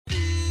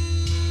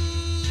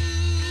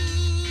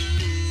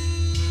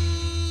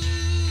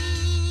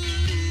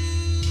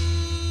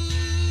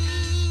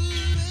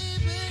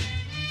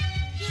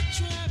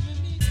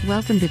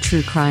Welcome to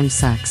True Crime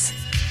Sucks,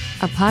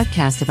 a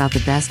podcast about the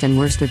best and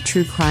worst of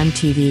true crime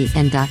TV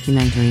and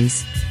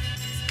documentaries.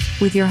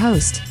 With your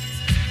host,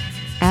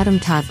 Adam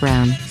Todd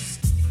Brown.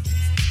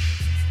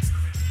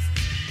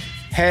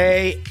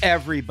 Hey,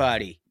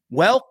 everybody.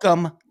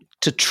 Welcome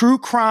to True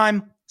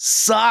Crime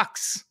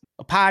Sucks,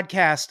 a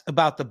podcast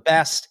about the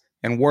best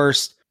and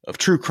worst of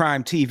true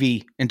crime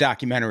TV and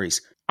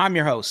documentaries. I'm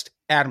your host,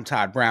 Adam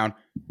Todd Brown.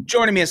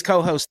 Joining me as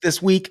co-host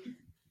this week,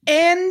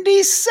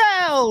 Andy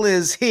Sell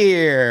is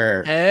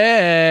here.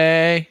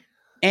 Hey.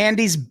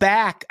 Andy's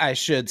back, I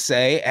should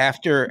say,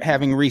 after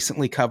having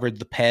recently covered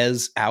the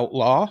Pez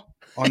Outlaw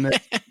on this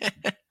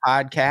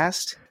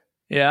podcast.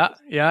 Yeah,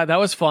 that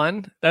was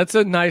fun. That's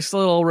a nice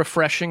little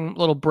refreshing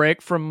little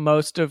break from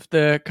most of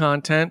the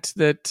content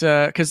that,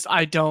 because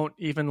I don't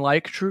even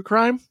like true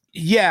crime.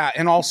 Yeah,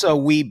 and also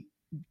we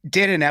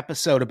did an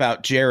episode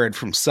about Jared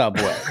from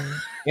Subway.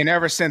 And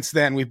ever since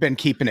then, we've been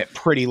keeping it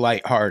pretty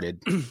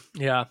lighthearted.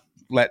 Yeah.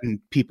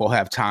 Letting people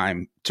have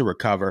time to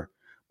recover.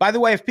 By the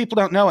way, if people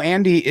don't know,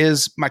 Andy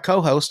is my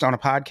co-host on a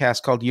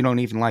podcast called You Don't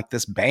Even Like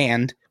This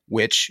Band,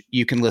 which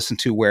you can listen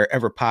to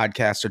wherever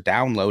podcasts are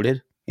downloaded.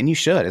 And you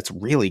should. It's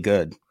really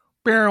good.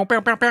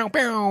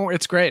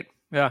 It's great.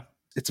 Yeah.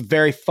 It's a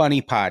very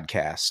funny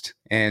podcast.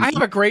 And I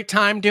have a great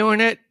time doing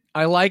it.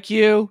 I like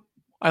you.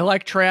 I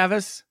like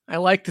Travis. I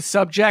like the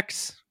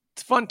subjects.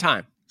 It's a fun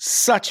time.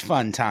 Such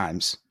fun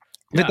times.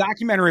 The Yeah.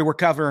 documentary we're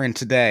covering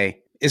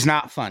today is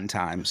not fun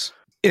times.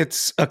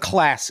 It's a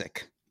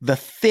classic. The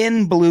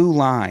Thin Blue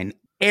Line.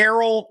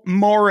 Errol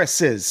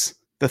Morris's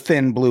The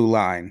Thin Blue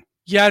Line.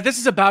 Yeah, this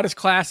is about as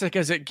classic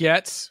as it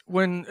gets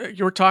when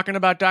you're talking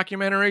about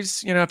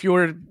documentaries. You know, if you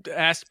were to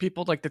ask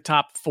people like the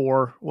top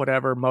 4,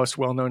 whatever, most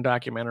well-known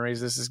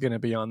documentaries, this is going to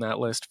be on that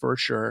list for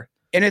sure.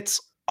 And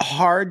it's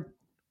hard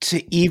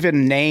to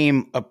even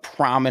name a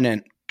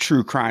prominent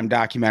true crime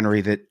documentary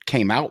that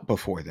came out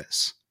before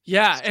this.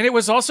 Yeah, and it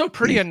was also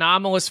pretty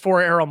anomalous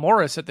for Errol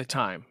Morris at the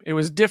time. It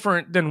was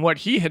different than what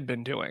he had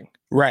been doing.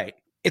 Right.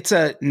 It's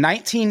a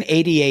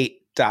 1988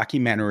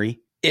 documentary.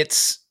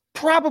 It's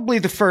probably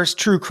the first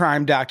true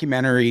crime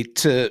documentary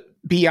to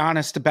be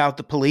honest about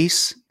the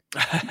police.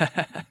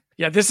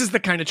 Yeah, this is the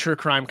kind of true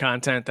crime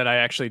content that I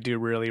actually do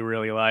really,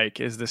 really like,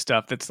 is the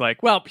stuff that's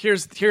like, well, here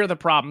are the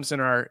problems in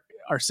our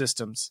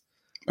systems.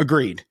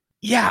 Agreed.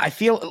 Yeah, I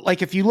feel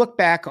like if you look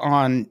back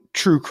on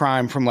true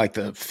crime from like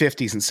the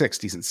 50s and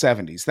 60s and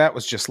 70s, that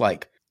was just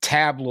like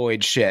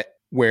tabloid shit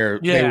where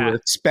they were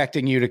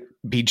expecting you to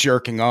be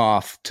jerking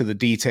off to the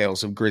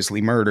details of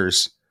grisly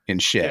murders and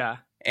shit. Yeah.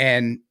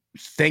 And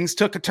things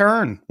took a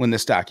turn when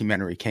this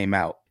documentary came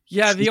out.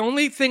 Yeah, the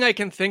only thing I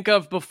can think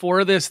of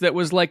before this that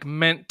was like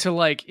meant to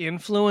like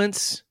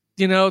influence,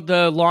 you know,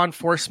 the law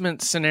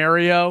enforcement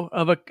scenario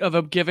of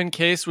a given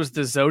case was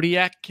the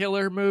Zodiac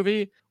Killer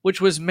movie, which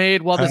was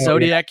made while the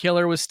Zodiac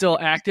Killer was still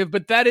active.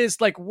 But that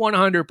is like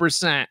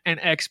 100% an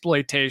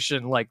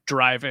exploitation, like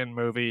drive-in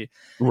movie.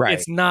 Right.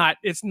 It's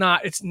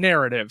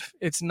narrative.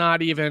 It's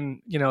not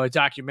even, you know, a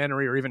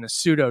documentary or even a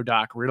pseudo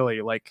doc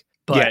really, like,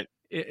 but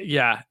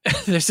yeah,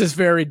 this is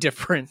very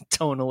different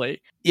tonally.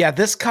 Yeah,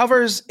 this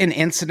covers an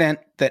incident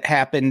that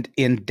happened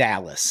in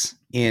Dallas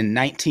in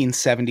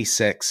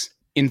 1976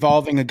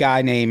 involving a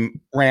guy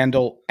named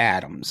Randall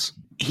Adams.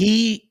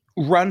 He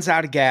runs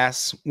out of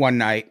gas one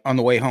night on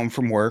the way home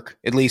from work,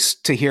 at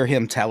least to hear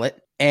him tell it,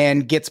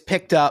 and gets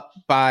picked up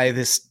by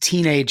this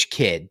teenage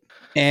kid.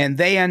 And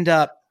they end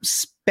up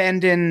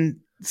spending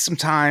some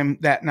time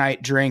that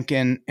night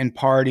drinking and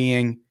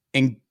partying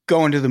and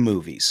going to the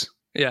movies.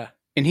 Yeah.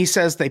 And he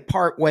says they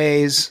part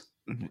ways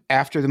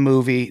after the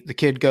movie. The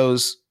kid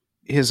goes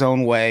his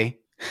own way.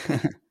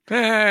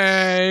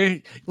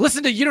 Hey,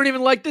 listen to You Don't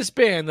Even Like This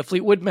Band, the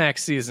Fleetwood Mac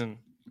season.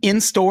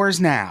 In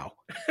stores now.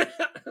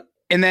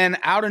 And then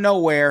out of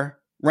nowhere,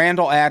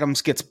 Randall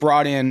Adams gets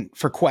brought in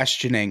for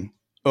questioning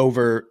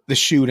over the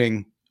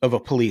shooting of a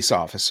police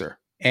officer.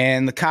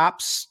 And the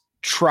cops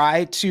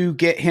try to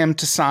get him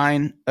to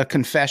sign a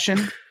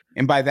confession.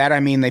 And by that, I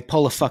mean they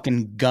pull a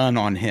fucking gun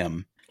on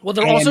him. Well,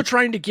 they're also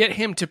trying to get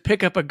him to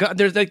pick up a gun.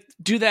 They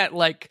do that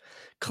like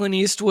Clint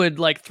Eastwood,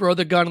 like throw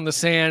the gun in the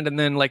sand and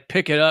then like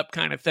pick it up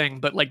kind of thing.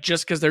 But like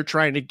just because they're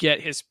trying to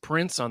get his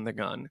prints on the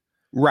gun.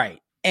 Right.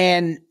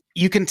 And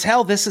you can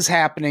tell this is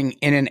happening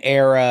in an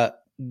era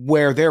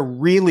where there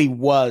really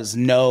was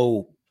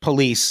no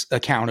police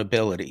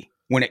accountability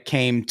when it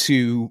came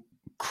to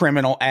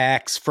criminal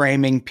acts,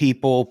 framing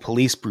people,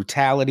 police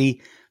brutality.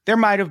 There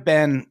might have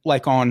been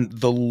like on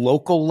the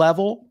local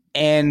level.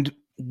 And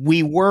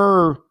we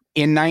were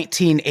in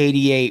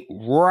 1988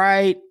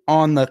 right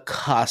on the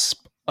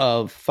cusp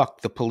of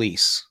Fuck the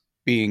Police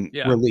being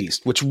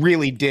released, which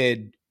really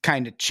did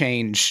kind of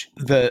change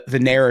the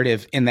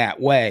narrative in that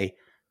way.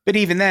 But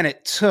even then,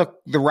 it took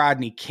the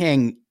Rodney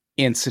King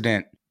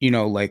incident, you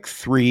know, like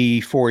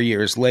 3-4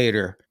 years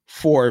later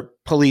for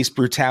police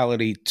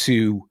brutality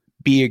to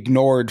be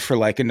ignored for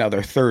like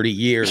another 30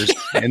 years.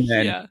 And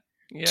then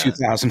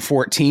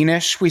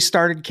 2014-ish, we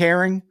started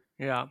caring.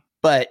 Yeah.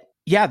 But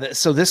yeah,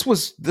 so this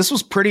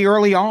was pretty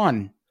early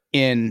on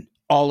in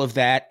all of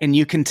that. And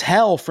you can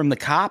tell from the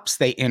cops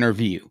they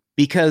interview,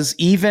 because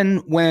even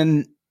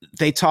when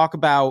they talk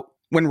about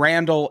when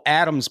Randall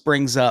Adams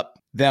brings up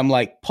them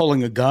like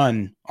pulling a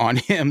gun on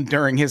him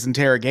during his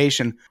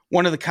interrogation,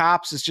 one of the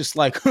cops is just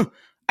like,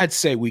 I'd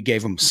say we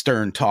gave him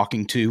stern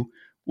talking to.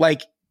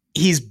 Like,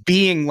 he's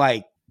being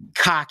like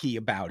cocky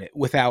about it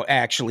without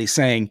actually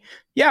saying,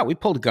 yeah, we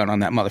pulled a gun on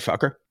that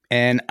motherfucker.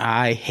 And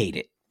I hate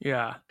it.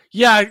 Yeah.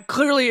 Yeah.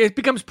 Clearly, it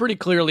becomes pretty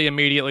clearly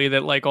immediately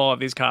that like all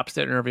of these cops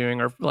that are interviewing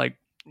are like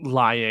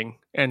lying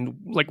and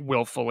like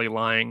willfully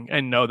lying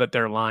and know that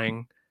they're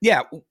lying.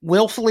 Yeah.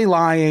 Willfully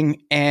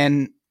lying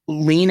and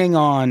leaning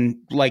on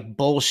like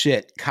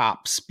bullshit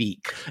cop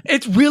speak.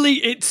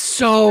 It's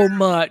so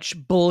much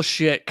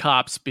bullshit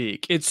cop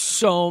speak. It's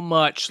so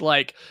much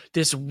like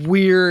this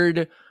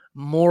weird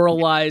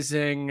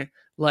moralizing,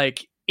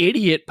 like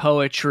idiot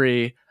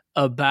poetry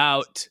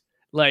about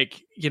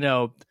like, you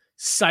know,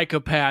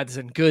 psychopaths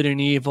and good and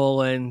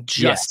evil and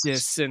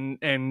justice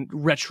and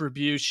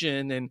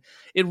retribution. And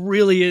it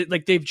really,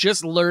 like, they've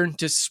just learned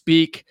to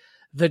speak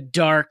the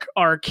dark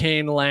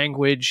arcane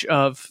language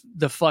of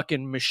the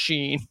fucking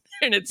machine,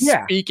 and it's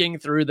speaking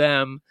through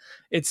them.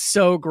 It's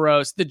so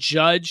gross. The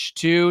judge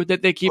too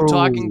that they keep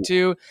talking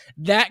to,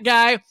 that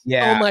guy,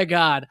 oh my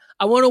god,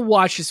 I want to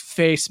watch his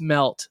face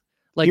melt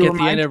like at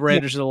the end of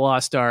Raiders of the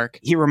Lost Ark.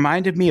 He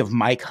reminded me of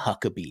Mike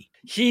Huckabee.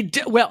 He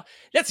did. Well,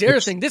 that's the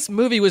other thing. This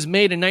movie was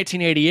made in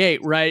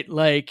 1988, right?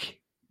 Like,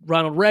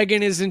 Ronald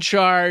Reagan is in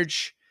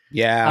charge.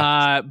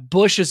 Yeah.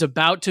 Bush is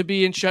about to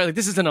be in charge. Like,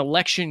 this is an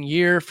election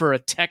year for a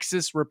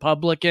Texas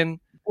Republican.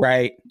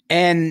 Right.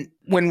 And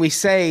when we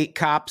say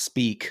cop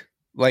speak,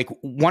 like,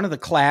 one of the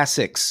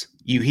classics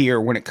you hear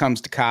when it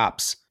comes to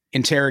cops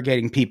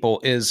interrogating people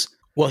is,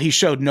 well, he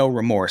showed no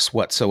remorse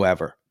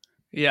whatsoever.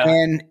 Yeah.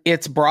 And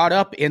it's brought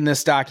up in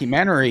this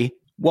documentary.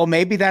 Well,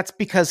 maybe that's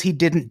because he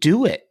didn't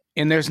do it,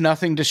 and there's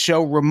nothing to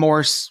show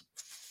remorse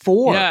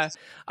for. Yeah.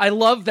 I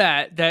love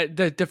that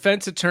the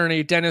defense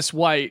attorney, Dennis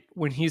White,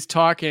 when he's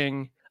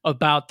talking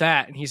about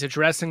that and he's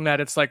addressing that,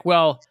 it's like,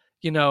 well,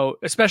 you know,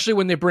 especially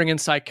when they bring in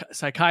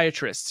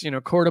psychiatrists, you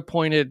know,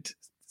 court-appointed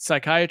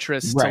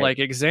psychiatrists to like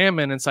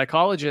examine, and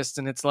psychologists.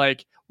 And it's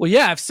like, well,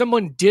 yeah, if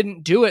someone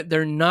didn't do it,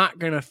 they're not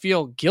going to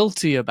feel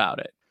guilty about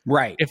it.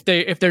 Right. If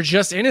they're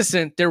just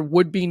innocent, there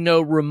would be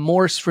no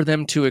remorse for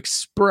them to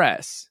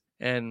express.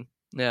 And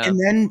yeah. And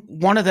then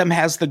one of them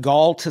has the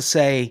gall to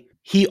say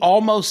he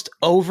almost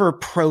over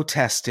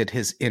protested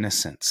his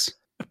innocence.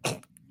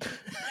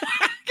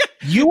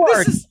 You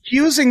are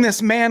accusing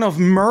this man of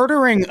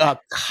murdering a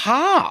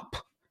cop.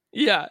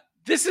 Yeah.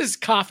 This is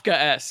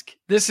Kafka-esque.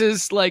 This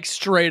is like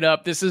straight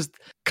up. This is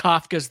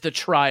Kafka's The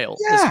Trial.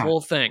 Yeah. This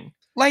whole thing.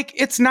 Like,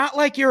 it's not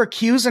like you're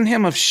accusing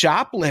him of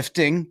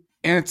shoplifting,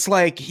 and it's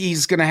like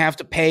he's going to have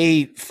to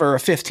pay for a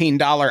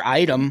 $15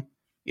 item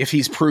if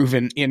he's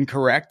proven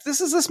incorrect. This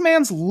is this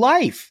man's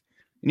life.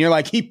 And you're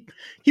like, he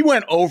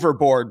went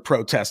overboard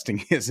protesting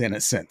his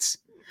innocence.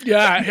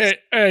 Yeah,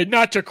 hey,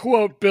 not to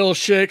quote Bill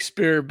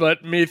Shakespeare,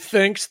 but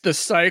methinks the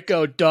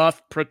psycho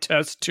doth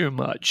protest too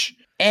much.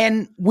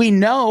 And we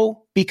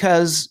know,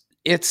 because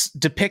it's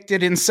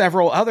depicted in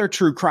several other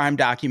true crime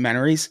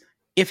documentaries,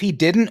 if he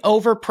didn't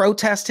over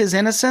protest his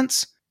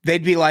innocence,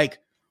 they'd be like,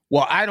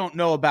 well, I don't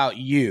know about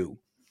you,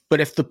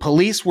 but if the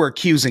police were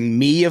accusing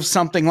me of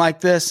something like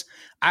this,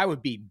 I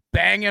would be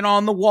banging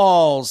on the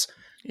walls,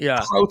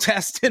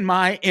 protesting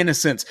my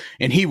innocence.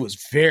 And he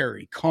was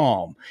very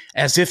calm,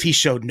 as if he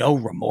showed no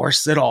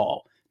remorse at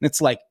all. And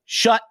it's like,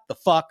 shut the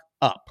fuck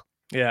up.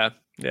 Yeah,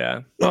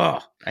 yeah.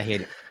 Ugh, I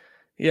hate it.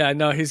 Yeah,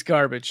 no, he's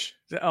garbage.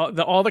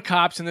 All the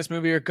cops in this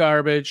movie are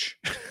garbage.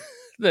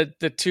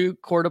 The two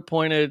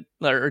court-appointed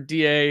or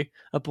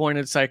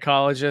DA-appointed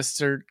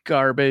psychologists are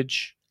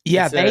garbage.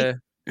 Yeah,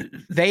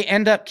 they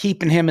end up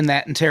keeping him in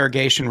that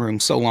interrogation room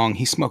so long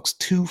he smokes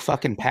 2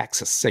 fucking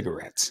packs of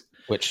cigarettes,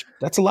 which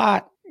that's a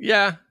lot.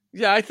 Yeah,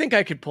 I think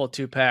I could pull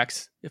 2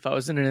 packs if I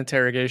was in an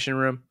interrogation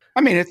room.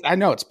 I mean, I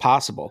know it's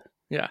possible.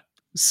 Yeah.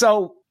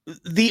 So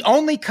the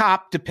only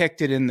cop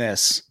depicted in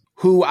this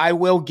who I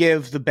will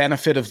give the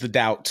benefit of the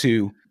doubt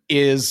to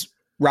is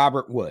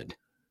Robert Wood,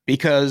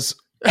 because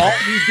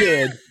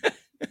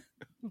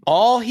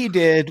all he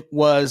did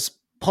was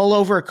pull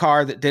over a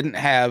car that didn't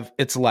have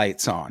its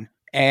lights on.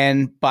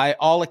 And by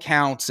all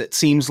accounts, it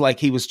seems like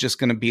he was just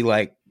going to be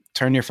like,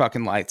 turn your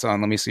fucking lights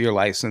on. Let me see your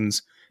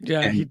license.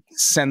 Yeah. And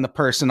send the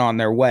person on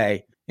their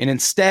way. And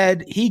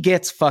instead, he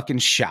gets fucking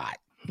shot.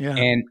 Yeah.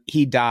 And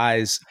he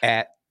dies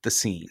at the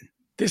scene.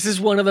 This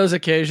is one of those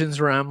occasions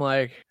where I'm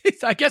like,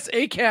 I guess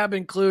ACAB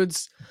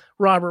includes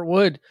Robert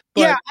Wood.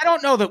 But yeah, I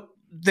don't know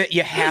that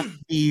you have to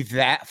be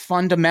that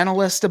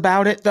fundamentalist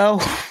about it, though.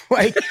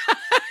 Like,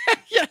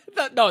 yeah,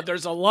 no,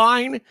 there's a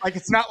line. Like,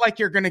 it's not like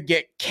you're going to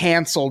get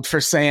canceled for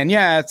saying,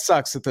 yeah, it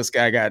sucks that this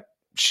guy got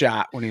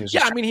shot when he was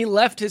I mean, he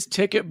left his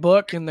ticket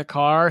book in the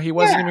car. He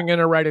wasn't even going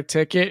to write a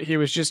ticket. He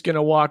was just going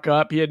to walk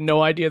up. He had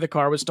no idea the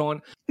car was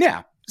stolen.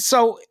 Yeah.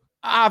 So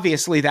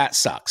obviously that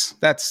sucks.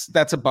 That's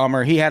a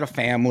bummer. He had a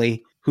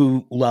family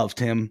who loved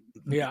him.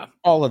 Yeah.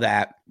 All of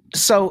that.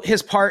 So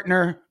his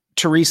partner,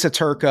 Teresa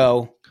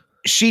Turco,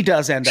 she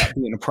does end up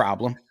being a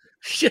problem.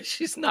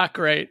 She's not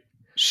great.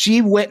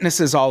 She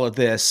witnesses all of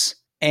this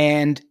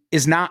and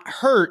is not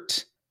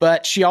hurt,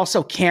 but she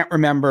also can't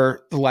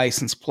remember the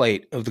license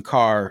plate of the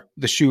car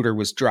the shooter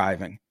was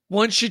driving.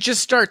 Once she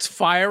just starts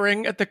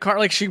firing at the car,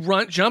 like she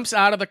jumps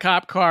out of the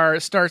cop car,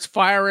 starts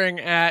firing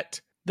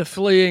at the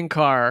fleeing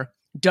car,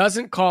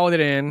 doesn't call it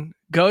in,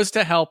 goes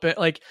to help it,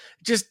 like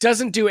just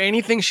doesn't do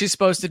anything she's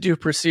supposed to do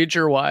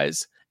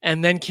procedure-wise,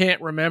 and then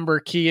can't remember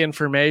key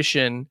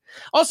information.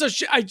 Also,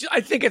 I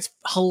think it's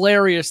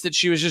hilarious that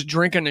she was just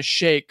drinking a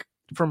shake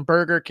from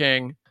Burger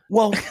King.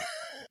 Well,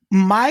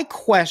 my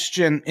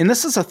question, and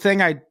this is a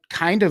thing I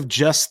kind of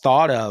just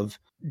thought of,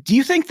 do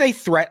you think they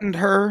threatened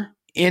her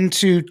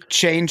into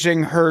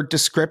changing her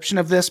description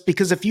of this?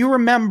 Because if you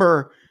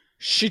remember...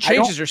 She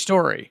changes her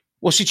story.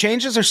 Well, she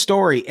changes her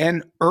story.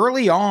 And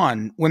early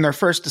on, when they're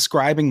first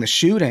describing the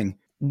shooting,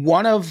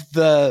 one of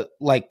the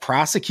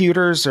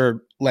prosecutors,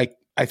 or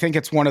I think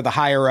it's one of the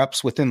higher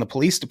ups within the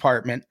police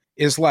department,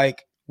 is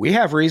like, we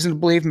have reason to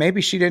believe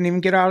maybe she didn't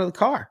even get out of the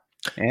car.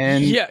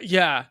 And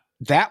yeah,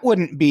 that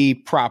wouldn't be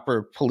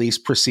proper police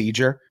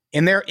procedure.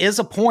 And there is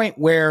a point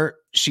where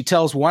she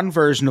tells one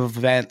version of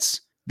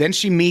events, then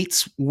she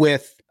meets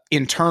with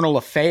internal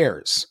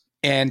affairs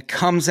and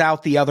comes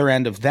out the other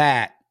end of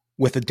that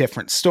with a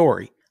different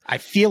story. I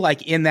feel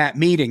like in that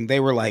meeting, they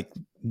were like,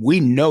 we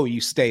know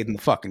you stayed in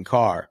the fucking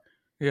car.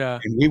 Yeah.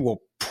 And we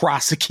will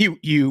prosecute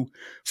you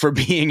for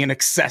being an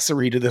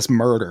accessory to this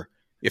murder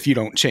if you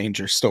don't change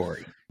your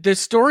story. The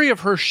story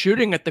of her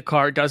shooting at the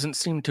car doesn't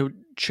seem to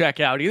check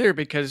out either,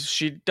 because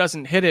she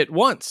doesn't hit it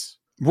once.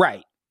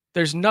 Right.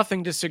 There's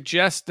nothing to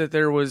suggest that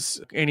there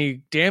was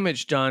any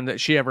damage done, that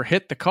she ever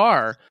hit the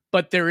car.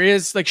 But there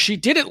is, she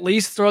did at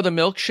least throw the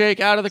milkshake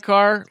out of the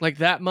car,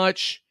 that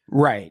much.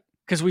 Right.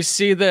 Because we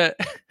see the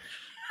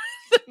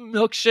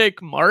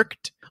milkshake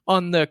marked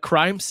on the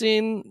crime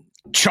scene.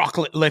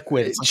 Chocolate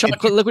liquid.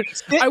 Chocolate liquid.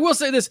 I will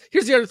say this.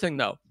 Here's the other thing,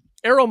 though.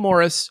 Errol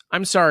Morris,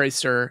 I'm sorry,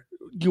 sir.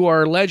 You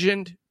are a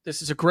legend.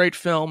 This is a great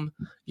film.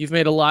 You've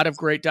made a lot of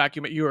great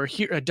You are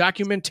a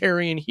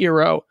documentarian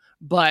hero.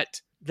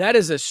 But that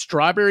is a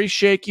strawberry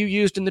shake you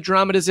used in the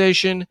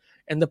dramatization,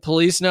 and the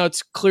police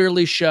notes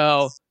clearly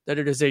show that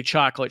it is a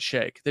chocolate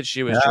shake that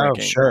she was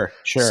drinking. Sure.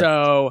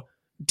 So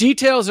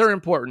details are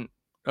important.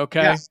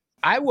 Okay. Yeah.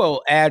 I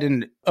will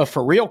add a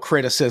for real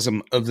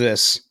criticism of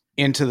this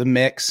into the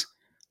mix.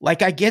 I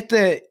get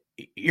that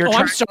you're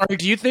I'm sorry.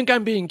 Do you think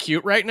I'm being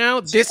cute right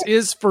now? This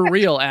is for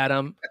real,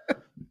 Adam.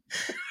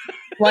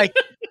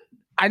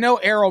 I know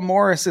Errol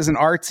Morris is an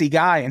artsy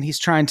guy and he's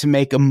trying to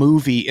make a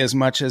movie as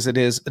much as it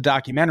is a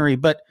documentary,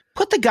 but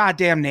put the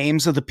goddamn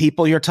names of the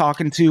people you're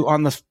talking to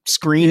on the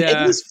screen,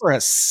 at least for a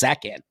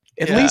second.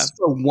 At least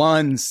for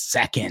 1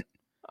 second.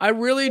 I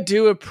really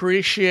do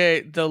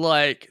appreciate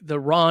the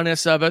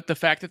rawness of it, the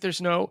fact that there's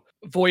no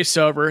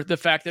voiceover, the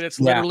fact that it's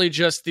literally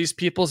just these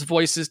people's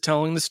voices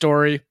telling the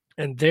story,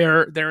 and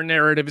their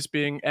narrative is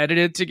being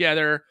edited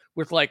together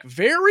with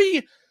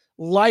very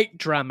light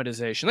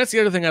dramatization. That's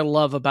the other thing I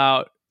love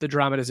about the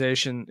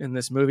dramatization in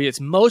this movie. It's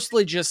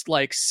mostly just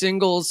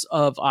singles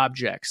of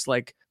objects,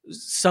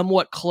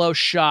 somewhat close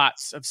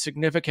shots of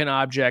significant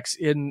objects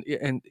in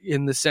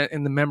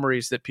the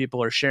memories that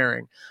people are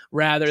sharing,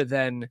 rather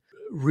than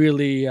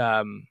really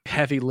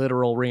heavy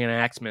literal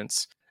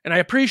reenactments. And I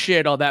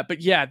appreciate all that,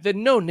 but yeah, the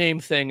no name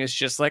thing is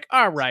just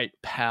all right,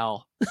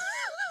 pal.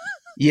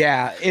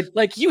 Yeah,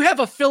 you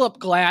have a Philip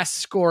Glass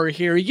score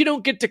here. You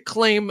don't get to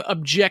claim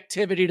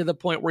objectivity to the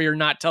point where you're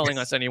not telling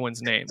us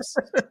anyone's names.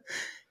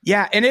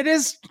 Yeah, and it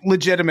is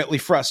legitimately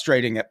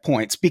frustrating at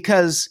points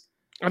because...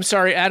 I'm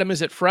sorry, Adam,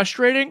 is it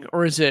frustrating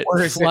or is it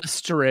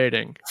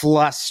frustrating?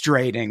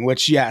 Frustrating,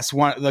 which, yes,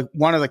 one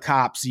of the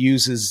cops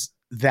uses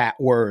that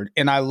word,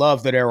 and I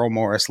love that Errol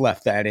Morris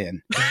left that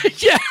in.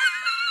 Yeah.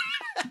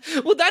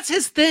 Well, that's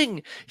his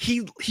thing.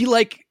 He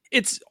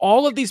it's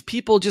all of these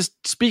people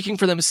just speaking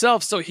for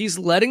themselves, so he's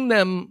letting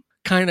them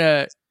kind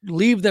of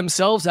leave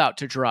themselves out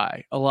to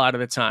dry a lot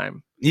of the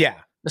time. Yeah.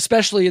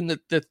 Especially in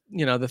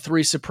the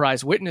three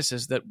surprise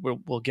witnesses that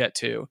we'll get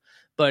to.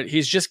 But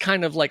he's just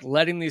kind of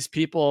letting these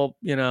people,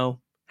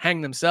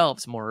 hang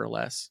themselves more or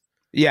less.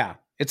 Yeah.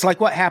 It's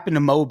like what happened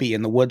to Moby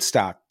in the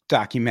Woodstock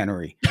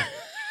documentary,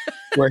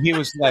 where he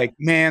was like,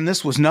 man,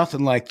 this was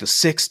nothing like the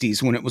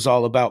 60s when it was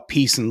all about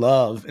peace and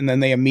love. And then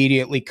they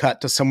immediately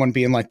cut to someone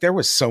being like, there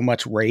was so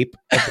much rape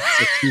at the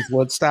 60s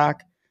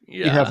Woodstock.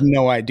 Yeah. You have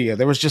no idea.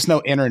 There was just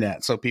no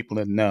internet, so people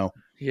didn't know.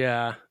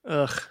 Yeah.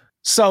 Ugh.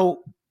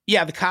 So...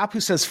 yeah, the cop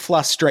who says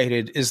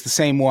frustrated is the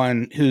same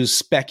one who's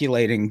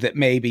speculating that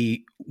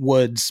maybe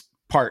Wood's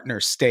partner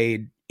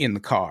stayed in the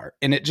car.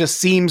 And it just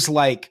seems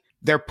like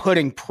they're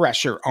putting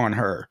pressure on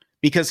her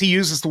because he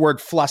uses the word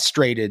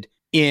frustrated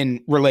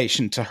in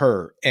relation to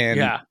her.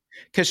 And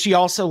because she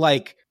also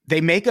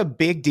they make a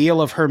big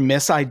deal of her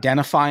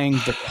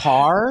misidentifying the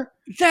car.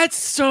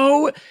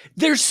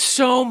 There's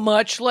so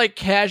much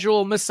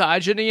casual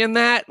misogyny in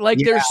that.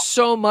 There's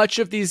so much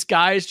of these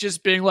guys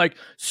just being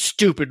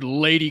stupid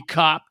lady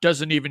cop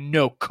doesn't even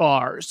know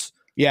cars.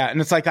 Yeah. And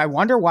it's I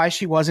wonder why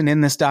she wasn't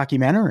in this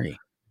documentary.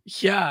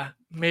 Yeah.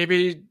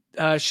 Maybe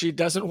she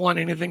doesn't want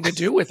anything to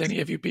do with any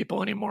of you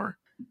people anymore.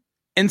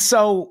 And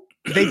so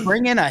they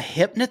bring in a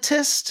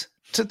hypnotist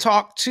to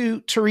talk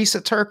to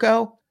Teresa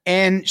Turco,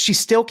 and she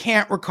still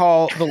can't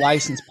recall the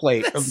license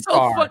plate of the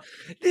car. Fun.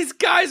 These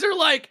guys are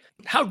like,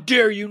 how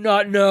dare you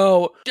not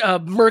know a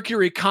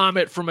Mercury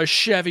Comet from a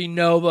Chevy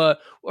Nova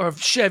or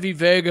Chevy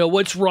Vega?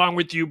 What's wrong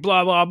with you?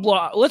 Blah, blah,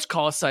 blah. Let's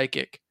call a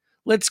psychic.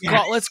 Let's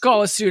call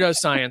a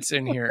pseudoscience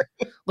in here.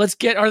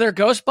 Are there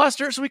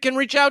Ghostbusters we can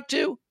reach out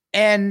to?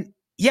 And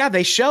yeah,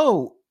 they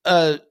show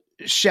a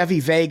Chevy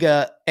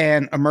Vega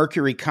and a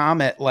Mercury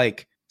Comet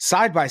like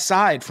side by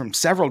side from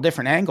several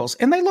different angles,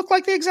 and they look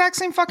like the exact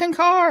same fucking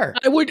car.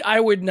 I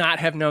would not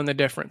have known the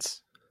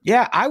difference.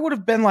 Yeah, I would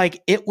have been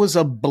like, it was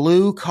a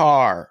blue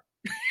car.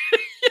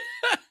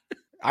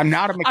 I'm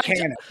not a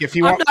mechanic.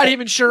 I'm not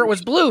even sure it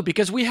was blue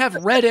because we have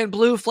red and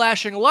blue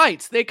flashing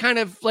lights. They kind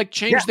of like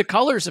change the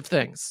colors of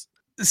things.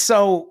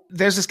 So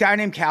there's this guy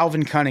named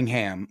Calvin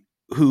Cunningham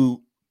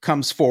who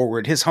comes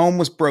forward. His home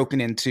was broken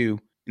into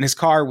and his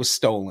car was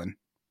stolen,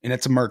 and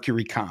it's a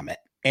Mercury Comet.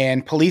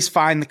 And police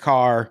find the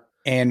car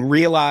and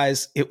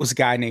realize it was a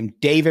guy named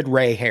David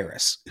Ray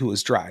Harris who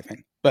was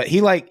driving. But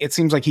it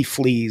seems like he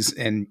flees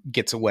and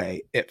gets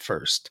away at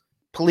first.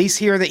 Police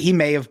hear that he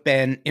may have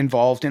been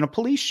involved in a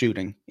police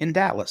shooting in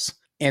Dallas.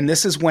 And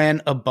this is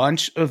when a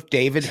bunch of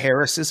David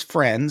Harris's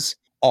friends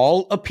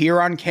all appear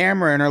on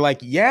camera and are like,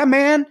 yeah,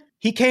 man,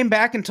 he came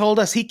back and told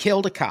us he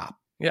killed a cop.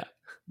 Yeah.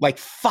 Like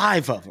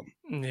 5 of them.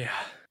 Yeah.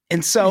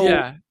 And so...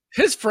 Yeah.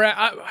 His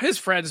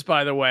friends,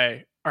 by the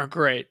way, are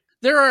great.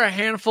 There are a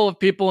handful of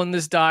people in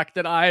this doc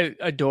that I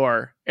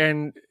adore.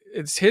 And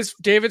it's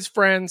David's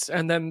friends,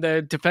 and then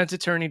the defense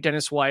attorney,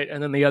 Dennis White,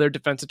 and then the other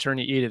defense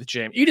attorney, Edith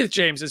James. Edith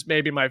James is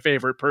maybe my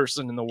favorite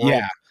person in the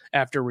world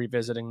after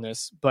revisiting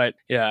this. But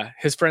yeah,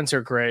 his friends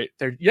are great.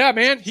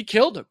 Man, he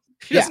killed him.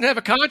 He doesn't have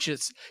a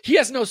conscience. He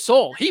has no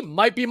soul. He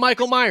might be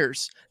Michael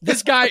Myers.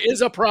 This guy is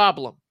a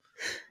problem.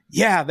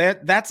 Yeah,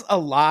 that's a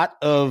lot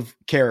of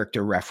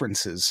character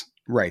references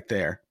right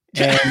there.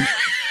 And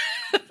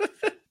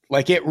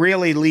like, it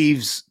really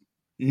leaves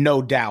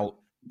no doubt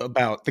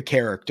about the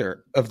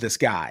character of this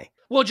guy.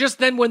 Well, just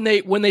then when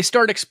they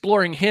start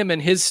exploring him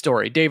and his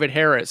story, David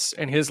Harris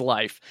and his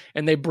life,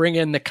 and they bring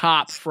in the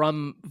cop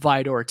from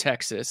Vidor,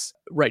 Texas,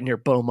 right near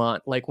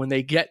Beaumont, like when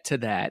they get to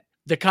that,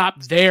 the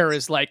cop there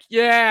is like,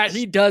 yeah,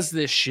 he does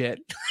this shit.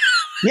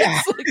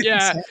 Yeah.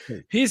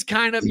 Exactly. He's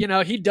kind of,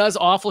 he does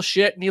awful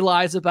shit and he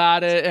lies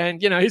about it.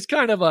 And, he's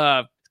kind of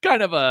a,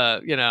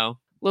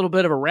 little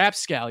bit of a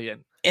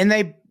rapscallion. And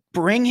they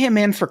bring him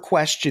in for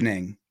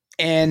questioning.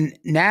 And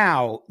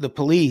now the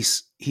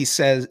police, he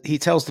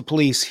tells the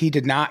police he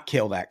did not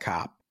kill that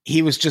cop.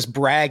 He was just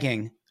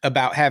bragging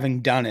about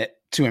having done it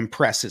to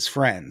impress his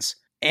friends.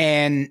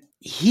 And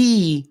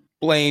he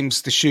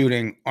blames the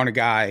shooting on a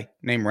guy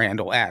named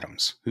Randall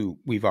Adams, who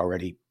we've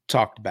already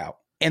talked about.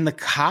 And the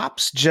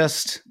cops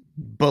just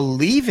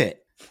believe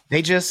it.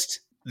 They're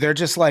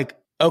just like,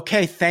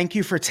 okay, thank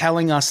you for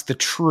telling us the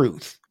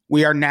truth.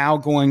 We are now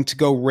going to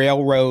go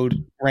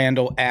railroad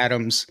Randall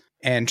Adams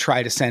and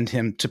try to send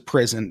him to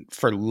prison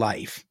for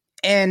life.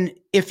 And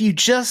if you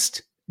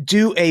just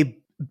do a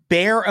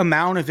bare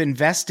amount of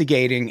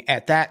investigating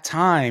at that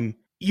time,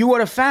 you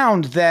would have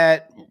found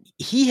that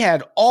he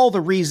had all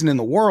the reason in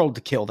the world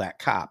to kill that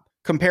cop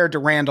compared to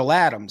Randall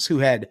Adams, who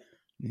had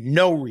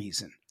no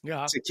reason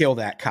to kill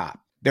that cop.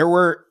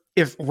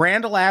 If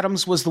Randall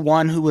Adams was the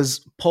one who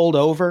was pulled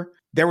over,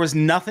 there was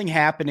nothing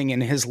happening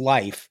in his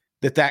life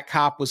that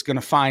cop was going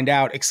to find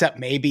out, except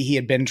maybe he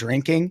had been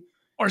drinking.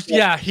 Or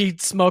he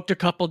smoked a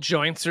couple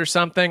joints or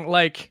something.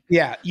 Like,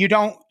 yeah, you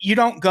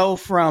don't go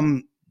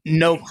from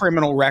no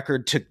criminal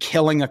record to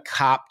killing a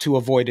cop to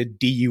avoid a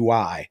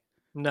DUI.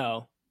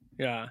 No.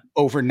 Yeah.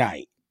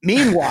 Overnight.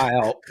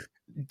 Meanwhile,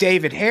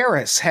 David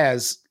Harris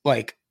has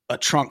like a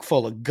trunk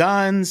full of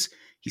guns.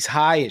 He's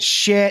high as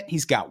shit.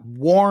 He's got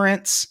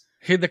warrants.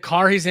 The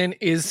car he's in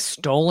is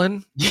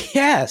stolen.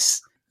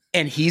 Yes.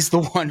 And he's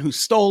the one who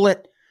stole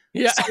it.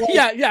 Yeah.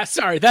 So,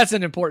 sorry. That's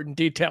an important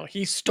detail.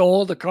 He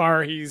stole the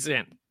car he's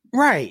in.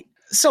 Right.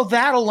 So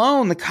that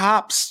alone, the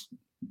cops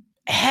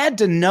had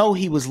to know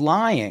he was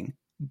lying.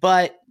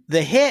 But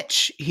the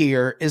hitch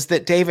here is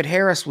that David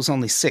Harris was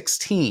only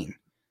 16.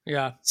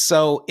 Yeah.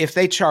 So if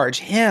they charge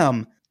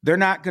him, they're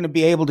not going to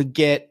be able to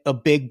get a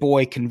big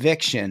boy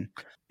conviction,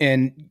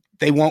 and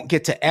they won't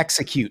get to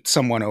execute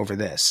someone over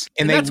this.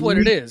 And that's what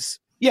it is.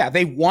 Yeah,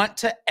 they want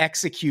to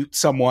execute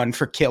someone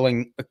for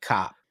killing a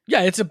cop.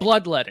 Yeah, it's a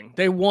bloodletting.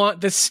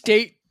 The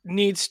state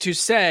needs to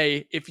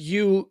say, if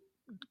you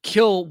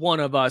kill one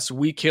of us,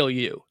 we kill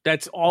you.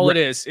 That's all it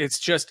is. It's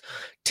just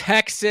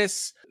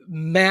Texas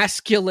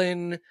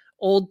masculine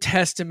Old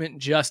Testament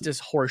justice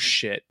horse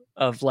shit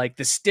of like,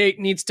 the state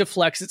needs to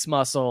flex its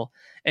muscle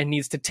and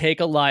needs to take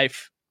a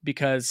life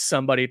because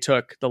somebody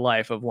took the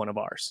life of one of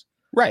ours.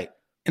 Right.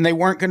 And they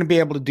weren't going to be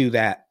able to do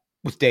that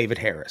with David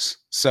Harris.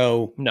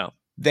 So no,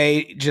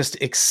 they just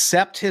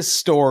accept his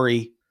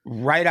story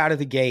right out of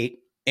the gate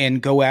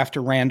and go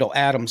after Randall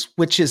Adams,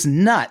 which is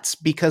nuts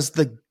because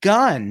the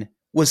gun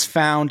was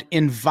found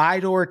in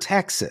Vidor,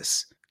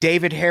 Texas,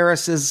 David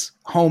Harris's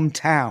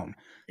hometown.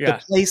 Yeah.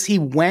 The place he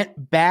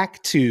went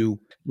back to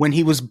when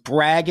he was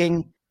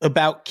bragging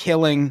about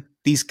killing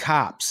these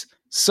cops.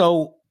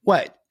 So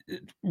what?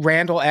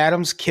 Randall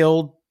Adams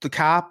killed the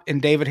cop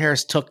and David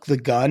Harris took the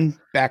gun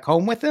back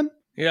home with him?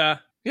 Yeah.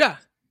 Yeah.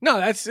 No,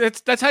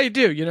 that's how you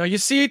do. You know, you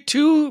see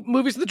 2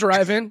 movies at the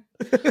drive-in,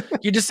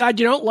 you decide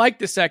you don't like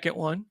the second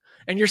one,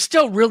 and you're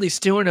still really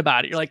stewing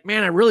about it. You're like,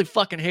 man, I really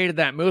fucking hated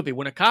that movie.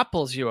 When a cop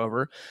pulls you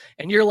over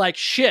and you're like,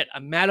 shit,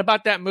 I'm mad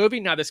about that movie.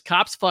 Now this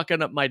cop's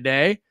fucking up my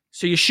day.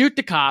 So you shoot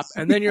the cop,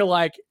 and then you're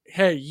like,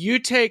 hey, you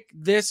take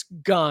this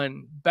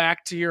gun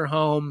back to your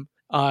home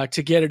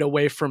to get it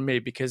away from me,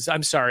 because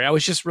I'm sorry, I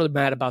was just really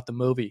mad about the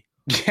movie.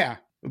 Yeah.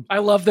 I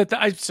love that.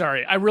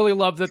 I really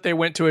love that they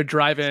went to a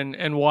drive-in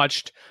and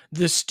watched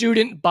the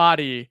student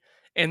body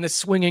and the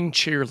swinging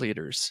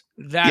cheerleaders.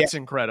 That's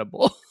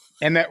incredible.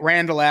 And that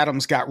Randall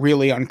Adams got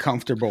really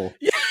uncomfortable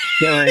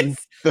during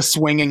the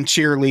swinging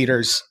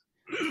cheerleaders.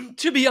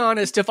 To be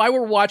honest, if I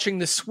were watching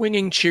the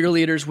swinging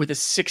cheerleaders with a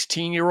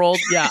 16-year-old,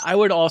 yeah, I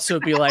would also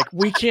be like,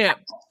 we can't.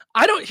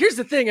 Here's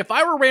the thing. If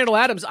I were Randall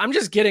Adams, I'm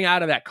just getting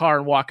out of that car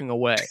and walking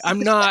away. I'm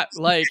not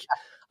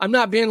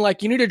being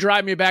like, you need to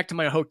drive me back to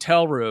my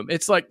hotel room.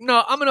 It's like,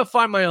 no, I'm going to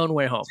find my own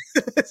way home.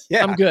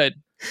 Yeah. I'm good.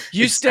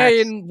 You stay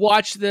and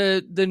watch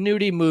the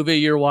nudie movie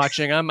you're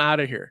watching. I'm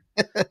out of here.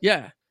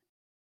 Yeah.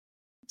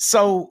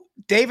 So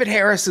David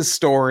Harris's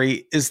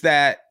story is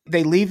that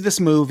they leave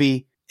this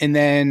movie and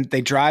then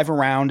they drive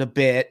around a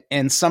bit,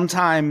 and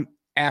sometime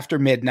after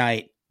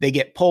midnight, they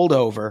get pulled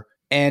over.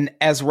 And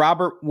as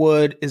Robert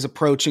Wood is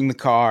approaching the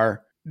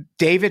car,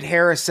 David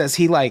Harris says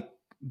he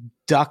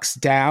ducks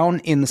down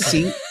in the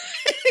seat.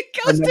 He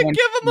goes to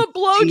give him a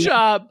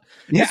blowjob.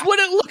 Yeah. Is what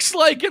it looks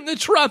like in the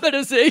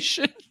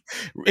traumatization.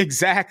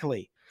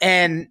 Exactly.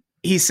 And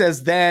he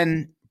says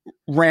then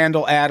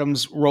Randall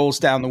Adams rolls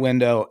down the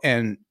window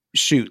and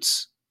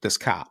shoots this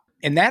cop.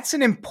 And that's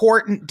an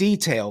important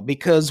detail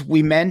because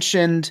we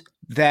mentioned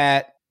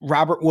that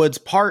Robert Wood's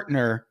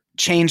partner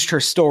changed her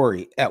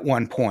story at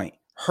one point.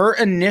 Her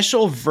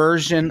initial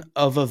version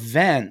of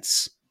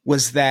events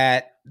was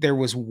that there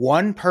was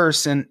one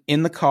person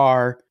in the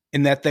car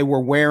and that they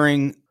were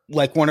wearing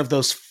one of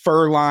those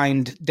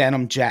fur-lined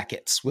denim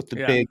jackets with the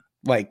big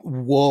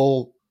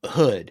wool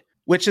hood,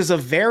 which is a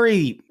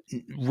very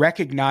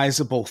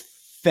recognizable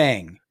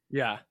thing.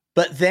 Yeah.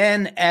 But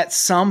then at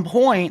some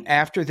point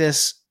after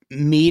this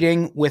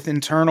meeting with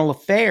Internal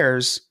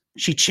Affairs,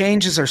 she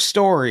changes her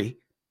story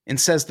and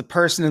says the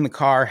person in the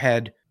car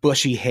had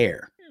bushy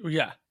hair.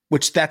 Yeah.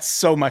 Which that's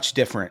so much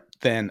different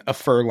than a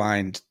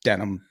fur-lined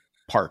denim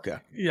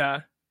parka.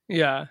 Yeah.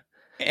 Yeah.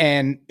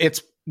 And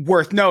it's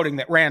worth noting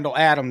that Randall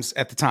Adams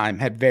at the time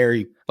had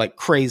very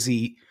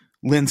crazy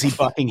Lindsey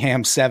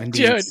Buckingham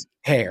 70s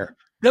hair.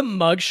 The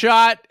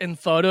mugshot and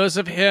photos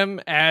of him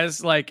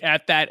as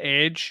at that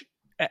age,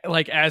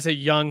 as a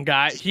young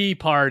guy, he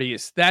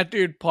parties. That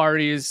dude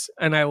parties,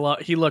 and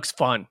he looks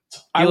fun.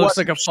 He looks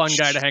like a fun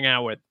guy to hang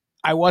out with.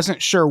 I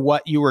wasn't sure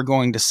what you were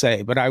going to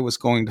say, but I was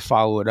going to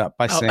follow it up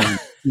by saying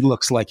he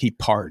looks like he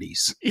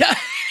parties. Yeah.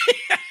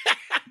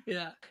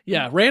 Yeah.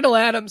 Yeah. Young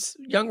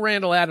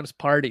Randall Adams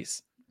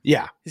parties.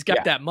 Yeah. He's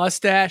got that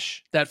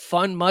mustache, that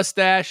fun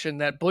mustache,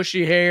 and that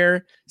bushy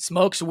hair,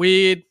 smokes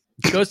weed,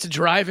 goes to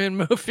drive-in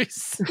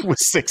movies. With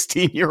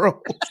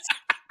 16-year-olds.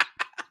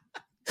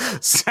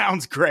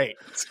 Sounds great.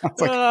 Sounds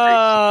like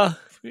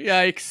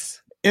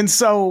yikes. And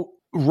so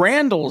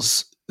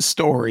Randall's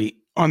story,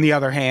 on the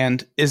other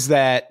hand, is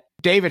that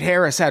David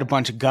Harris had a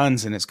bunch of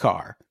guns in his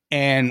car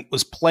and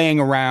was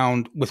playing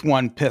around with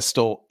one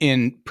pistol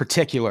in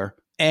particular.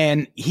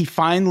 And he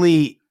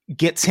finally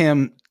gets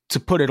him to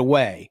put it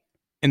away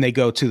and they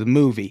go to the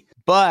movie.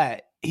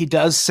 But he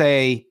does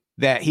say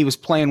that he was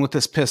playing with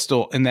this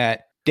pistol and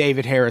that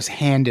David Harris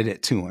handed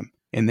it to him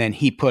and then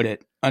he put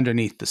it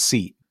underneath the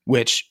seat,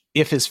 which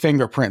if his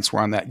fingerprints were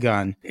on that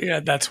gun.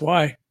 Yeah, that's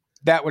why.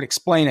 That would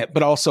explain it,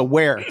 but also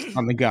where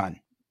on the gun.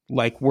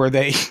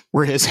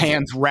 Were his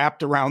hands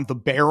wrapped around the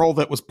barrel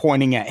that was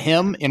pointing at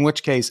him, in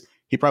which case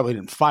he probably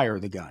didn't fire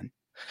the gun.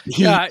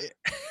 Yeah.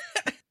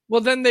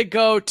 Well, then they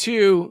go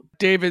to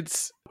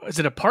David's, is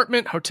it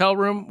apartment, hotel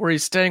room, where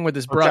he's staying with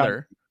his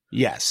brother.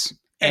 Yes.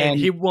 And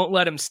he won't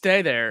let him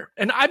stay there.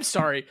 And I'm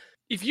sorry,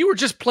 if you were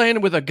just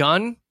playing with a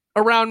gun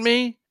around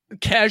me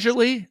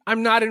casually,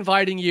 I'm not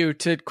inviting you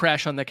to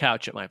crash on the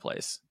couch at my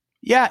place.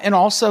 Yeah, and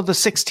also the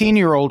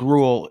 16-year-old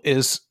rule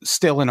is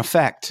still in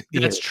effect.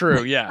 That's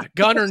true, yeah.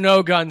 Gun or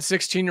no gun,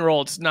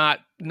 16-year-olds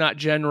not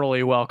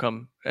generally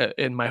welcome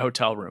in my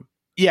hotel room.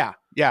 Yeah.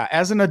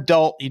 As an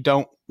adult, you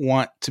don't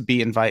want to be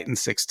inviting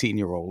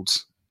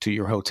 16-year-olds to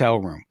your hotel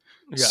room.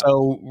 Yeah.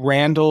 So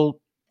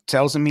Randall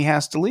tells him he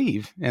has to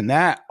leave, and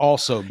that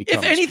also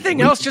becomes... If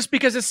anything else, just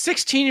because a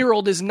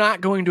 16-year-old is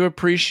not going to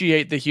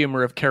appreciate the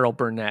humor of Carol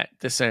Burnett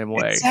the same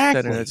way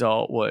that an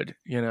adult would,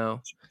 you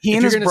know? He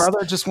and his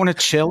brother just want to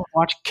chill and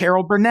watch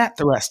Carol Burnett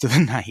the rest of the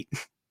night.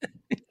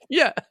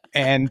 Yeah.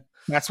 And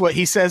that's what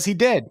he says he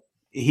did.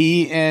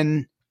 He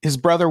and his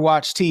brother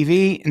watched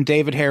TV, and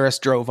David Harris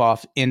drove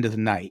off into the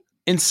night.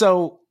 And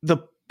so the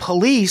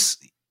police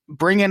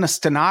bring in a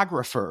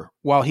stenographer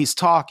while he's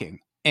talking.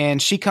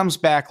 And she comes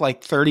back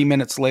like 30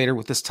 minutes later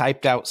with this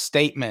typed out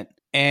statement.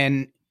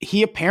 And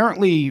he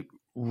apparently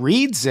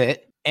reads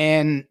it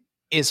and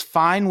is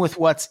fine with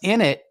what's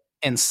in it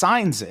and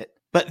signs it.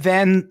 But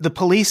then the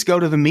police go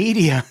to the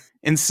media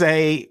and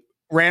say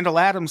Randall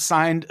Adams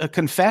signed a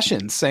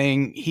confession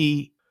saying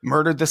he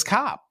murdered this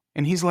cop.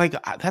 And he's like,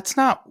 that's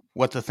not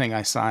what the thing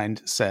I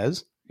signed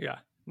says. Yeah,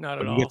 not at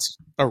But all. he gets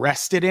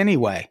arrested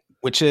anyway,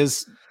 which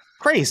is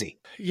crazy.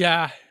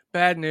 Yeah,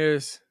 bad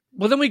news.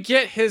 Well, then we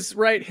get his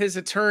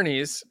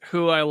attorneys,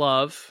 who I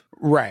love.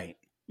 Right.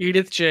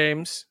 Edith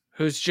James,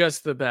 who's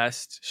just the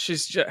best.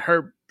 She's just,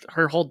 her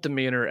whole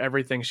demeanor,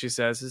 everything she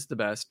says is the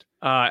best.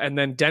 And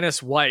then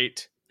Dennis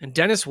White. And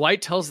Dennis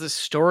White tells this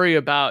story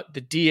about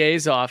the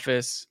DA's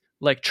office,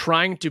 like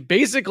trying to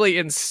basically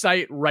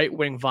incite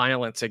right-wing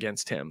violence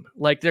against him.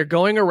 Like they're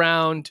going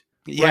around,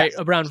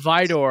 around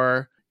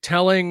Vidor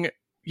telling,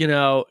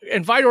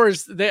 and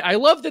Vidor I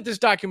love that this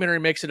documentary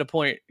makes it a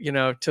point,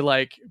 to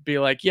like be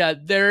like, yeah,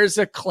 there's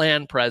a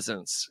Klan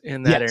presence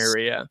in that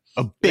area.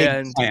 A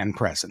big Klan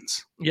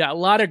presence. Yeah, a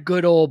lot of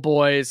good old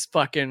boys,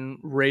 fucking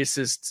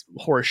racist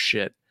horse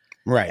shit.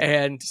 Right.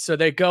 And so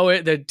they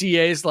go, the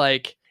DA's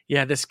like,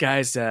 yeah, this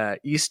guy's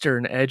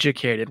Eastern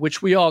educated,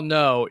 which we all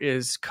know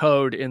is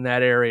code in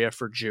that area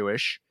for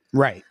Jewish.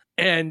 Right.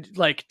 And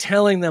like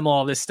telling them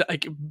all this stuff,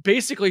 like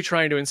basically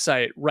trying to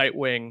incite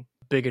right-wing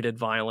bigoted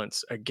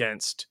violence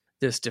against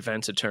this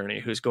defense attorney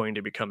who's going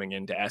to be coming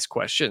in to ask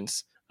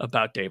questions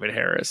about David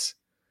Harris.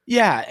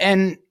 Yeah.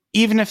 And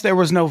even if there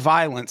was no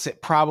violence,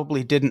 it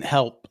probably didn't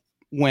help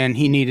when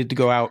he needed to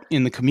go out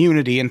in the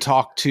community and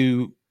talk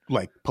to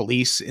like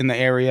police in the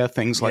area,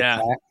 things like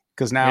that.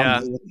 Because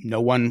now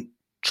no one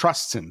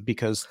trusts him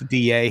because the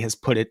DA has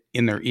put it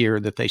in their ear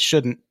that they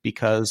shouldn't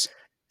because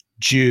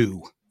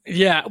Jew.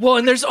 Yeah. Well,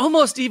 and there's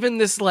almost even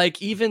this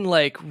even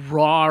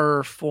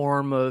rawer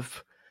form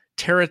of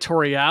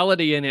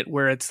territoriality in it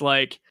where it's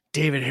like,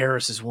 David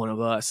Harris is one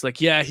of us.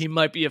 Like, yeah, he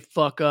might be a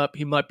fuck up.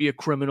 He might be a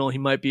criminal. He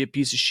might be a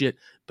piece of shit,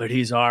 but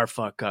he's our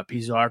fuck up.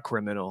 He's our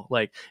criminal.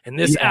 Like, and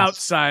this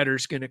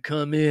outsider's going to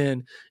come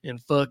in and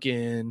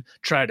fucking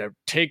try to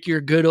take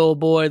your good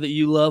old boy that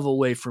you love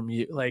away from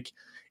you. Like,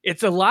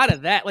 it's a lot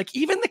of that. Like,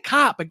 even the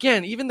cop in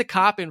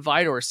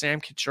Vidor,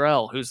 Sam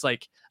Kittrell, who's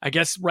like, I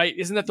guess, right.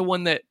 Isn't that the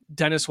one that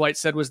Dennis White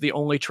said was the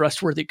only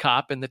trustworthy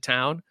cop in the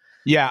town?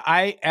 Yeah,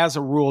 I, as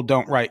a rule,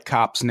 don't write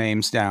cops'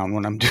 names down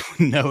when I'm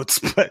doing notes,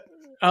 but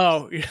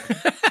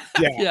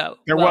yeah.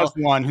 There was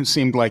one who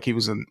seemed like he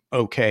was an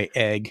okay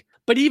egg.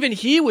 But even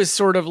he was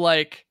sort of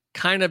like,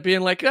 kind of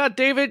being like,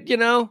 David,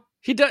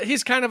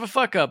 he's kind of a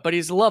fuck up, but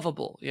he's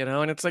lovable,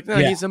 and it's like, no,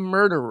 he's a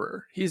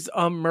murderer. He's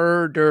a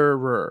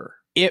murderer.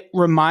 It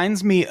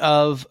reminds me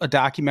of a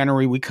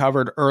documentary we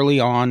covered early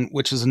on,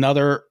 which is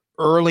another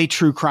early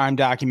true crime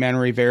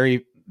documentary,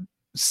 very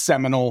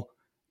seminal.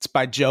 It's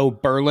by Joe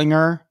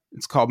Berlinger.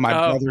 It's called My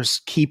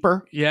Brother's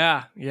Keeper.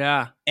 Yeah,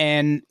 yeah.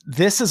 And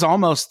this is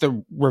almost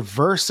the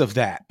reverse of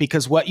that,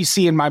 because what you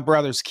see in My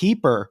Brother's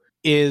Keeper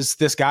is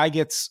this guy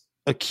gets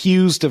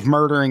accused of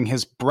murdering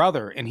his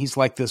brother, and he's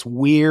like this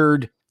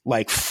weird,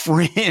 like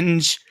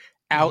fringe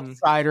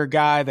outsider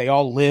guy. They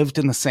all lived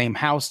in the same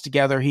house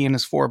together, he and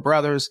his 4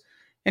 brothers,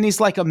 and he's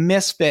like a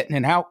misfit and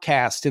an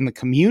outcast in the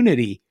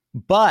community.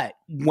 But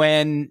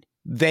when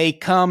they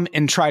come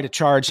and try to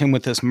charge him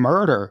with this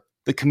murder,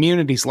 the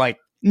community's like,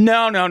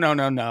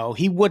 No.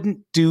 He wouldn't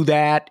do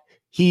that.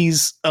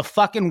 He's a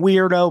fucking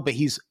weirdo, but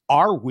he's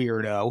our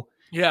weirdo.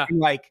 Yeah. And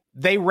like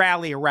they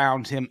rally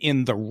around him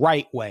in the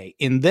right way.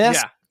 In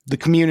this, the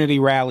community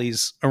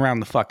rallies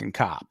around the fucking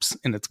cops,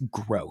 and it's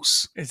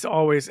gross. It's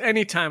always,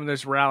 anytime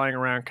there's rallying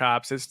around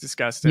cops, it's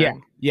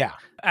disgusting. Yeah.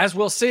 As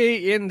we'll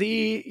see in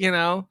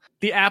the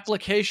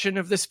application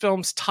of this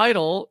film's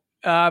title,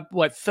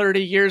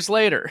 30 years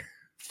later,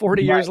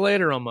 40 years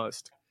later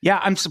almost. Yeah,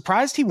 I'm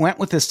surprised he went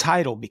with this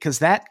title because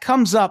that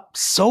comes up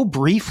so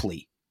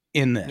briefly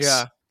in this.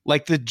 Yeah.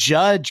 Like the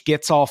judge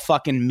gets all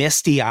fucking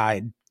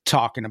misty-eyed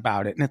talking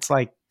about it, and it's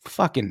like,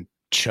 fucking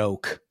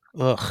choke.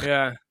 Ugh.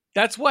 Yeah.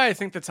 That's why I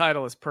think the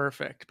title is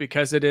perfect,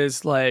 because it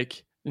is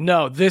like,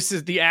 no, this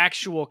is the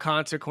actual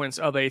consequence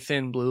of a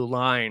thin blue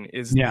line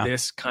is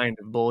this kind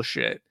of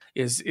bullshit,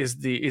 is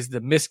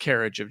the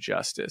miscarriage of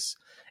justice.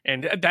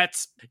 And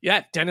that's,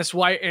 Dennis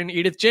White and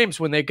Edith James,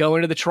 when they go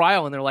into the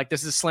trial and they're like,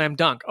 this is a slam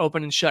dunk,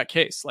 open and shut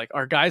case. Like,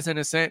 our guy's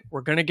innocent.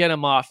 We're going to get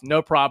him off.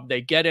 No problem.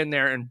 They get in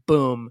there and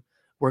boom,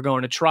 we're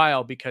going to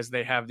trial because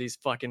they have these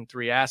fucking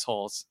 3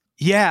 assholes.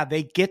 Yeah,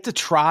 they get to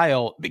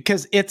trial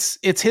because it's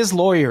his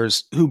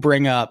lawyers who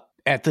bring up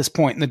at this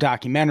point in the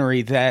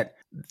documentary that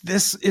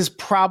this is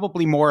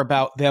probably more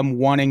about them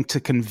wanting to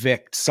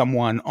convict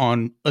someone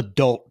on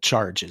adult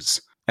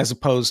charges as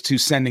opposed to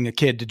sending a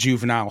kid to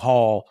juvenile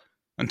hall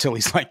until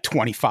he's like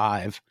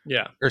 25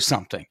 or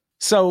something.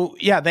 So,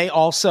 they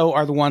also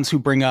are the ones who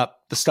bring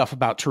up the stuff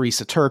about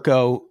Teresa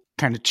Turco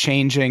kind of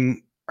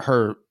changing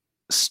her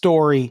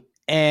story.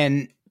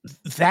 And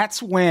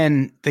that's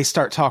when they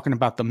start talking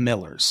about the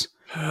Millers.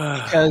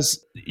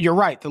 Because you're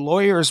right. The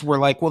lawyers were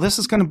like, well, this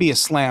is going to be a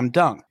slam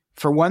dunk.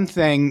 For one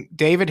thing,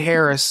 David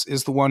Harris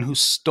is the one who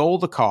stole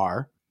the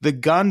car. The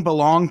gun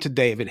belonged to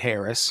David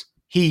Harris.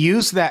 He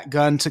used that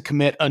gun to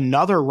commit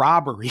another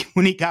robbery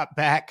when he got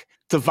back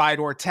to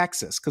Vidor,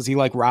 Texas, because he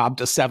like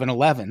robbed a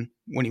 7-Eleven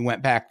when he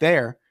went back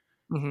there.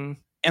 Mm-hmm.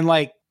 And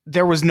like,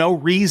 there was no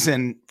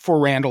reason for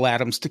Randall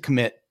Adams to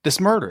commit this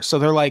murder. So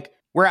they're like,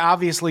 we're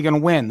obviously going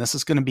to win. This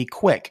is going to be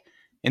quick.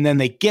 And then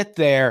they get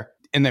there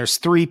and there's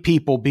 3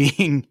 people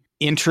being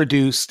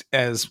introduced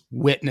as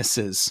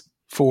witnesses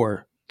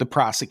for the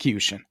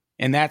prosecution.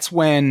 And that's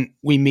when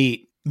we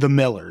meet the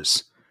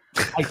Millers.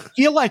 I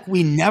feel like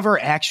we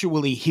never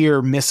actually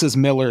hear Mrs.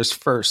 Miller's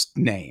first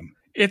name.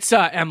 It's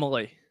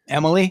Emily.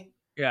 Emily?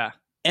 Yeah.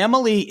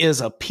 Emily is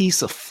a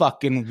piece of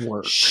fucking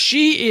work.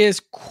 She is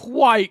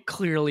quite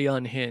clearly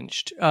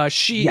unhinged.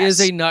 She is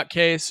a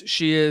nutcase.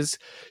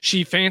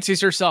 She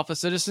fancies herself a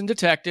citizen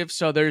detective.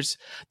 So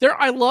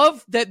I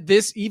love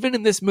that even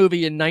in this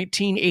movie in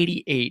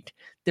 1988,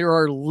 there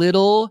are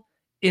little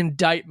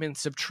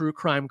indictments of true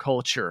crime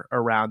culture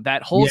around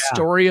that whole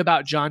story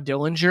about John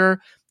Dillinger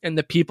and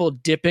the people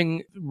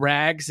dipping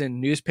rags and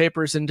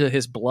newspapers into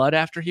his blood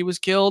after he was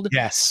killed.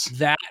 Yes.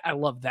 I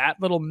love that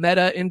little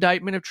meta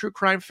indictment of true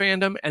crime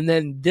fandom. And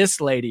then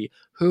this lady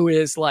who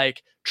is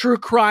like true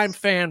crime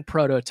fan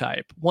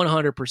prototype,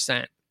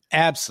 100%.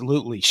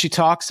 Absolutely. She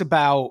talks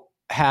about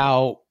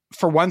how,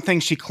 for one thing,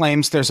 she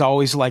claims there's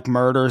always like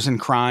murders and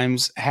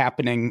crimes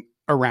happening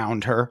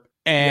around her.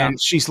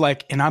 And she's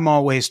like, and I'm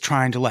always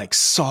trying to like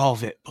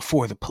solve it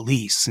before the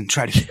police and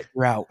try to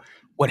figure out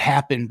what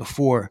happened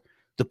before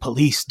the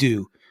police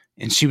do.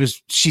 And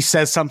she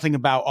says something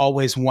about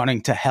always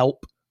wanting to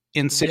help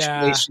in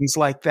situations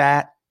like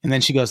that. And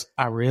then she goes,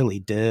 I really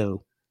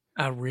do.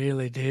 I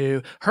really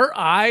do. Her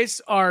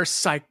eyes are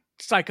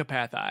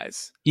psychopath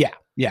eyes.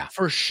 Yeah.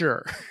 For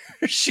sure.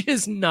 She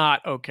is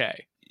not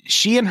okay.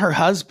 She and her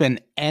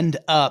husband end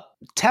up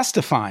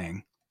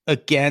testifying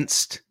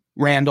against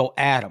Randall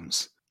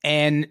Adams.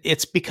 And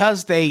it's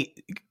because they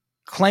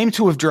claim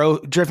to have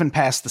driven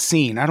past the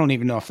scene. I don't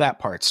even know if that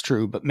part's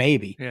true, but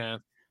maybe. Yeah.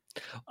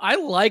 I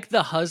like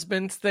the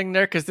husband's thing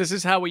there because this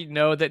is how we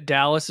know that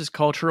Dallas is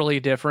culturally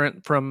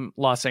different from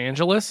Los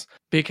Angeles,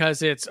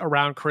 because it's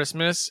around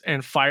Christmas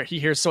and he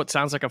hears so it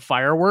sounds like a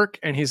firework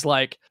and he's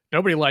like,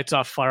 nobody lights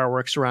off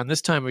fireworks around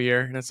this time of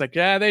year. And it's like,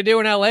 yeah, they do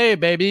in LA,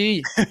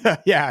 baby.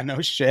 Yeah,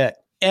 no shit.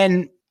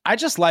 And I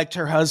just liked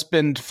her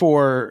husband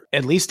for,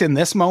 at least in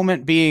this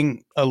moment,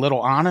 being a little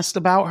honest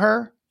about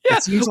her. Yeah,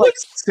 it seems like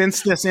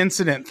since this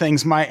incident,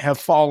 things might have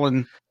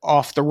fallen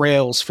off the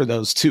rails for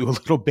those two a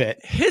little bit.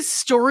 His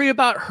story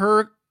about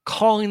her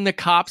calling the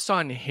cops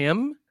on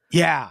him.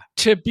 Yeah.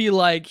 To be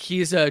like,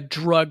 he's a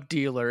drug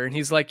dealer. And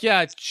he's like,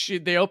 yeah,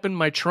 they opened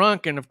my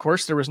trunk. And of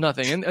course there was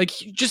nothing. And like,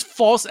 just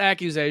false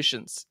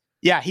accusations.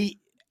 Yeah.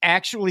 He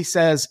actually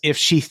says, if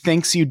she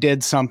thinks you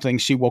did something,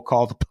 she will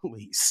call the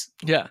police.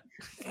 Yeah.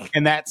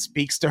 And that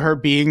speaks to her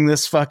being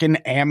this fucking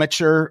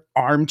amateur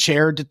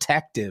armchair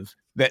detective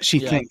that she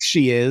thinks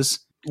she is,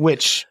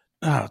 which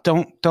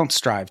don't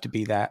strive to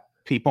be that,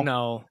 people.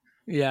 No.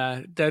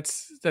 Yeah,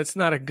 that's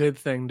not a good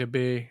thing to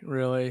be,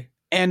 really.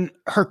 And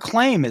her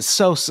claim is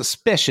so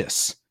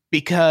suspicious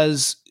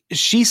because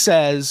she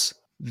says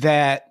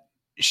that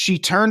she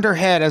turned her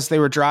head as they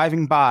were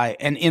driving by,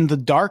 and in the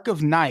dark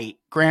of night,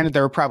 granted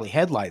there were probably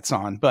headlights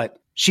on, but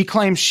she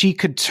claims she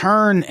could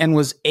turn and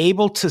was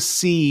able to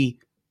see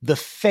the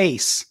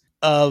face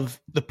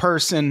of the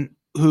person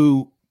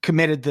who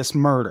committed this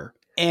murder.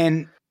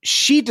 And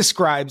she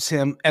describes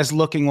him as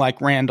looking like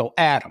Randall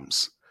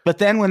Adams. But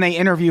then when they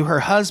interview her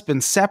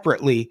husband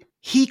separately,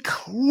 he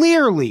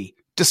clearly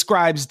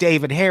describes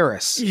David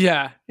Harris.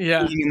 Yeah.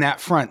 Being in that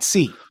front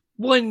seat.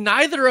 Well,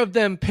 neither of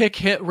them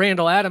pick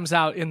Randall Adams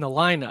out in the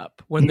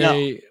lineup when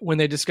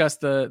they discuss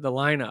the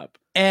lineup.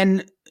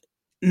 And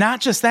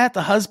not just that,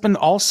 the husband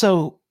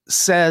also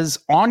says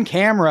on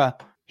camera,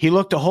 he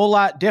looked a whole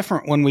lot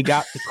different when we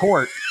got to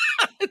court.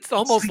 It's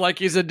almost like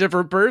he's a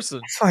different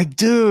person. It's like,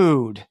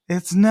 dude,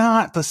 it's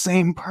not the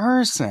same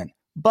person.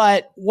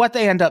 But what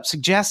they end up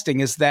suggesting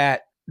is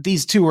that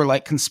these two are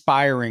like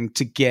conspiring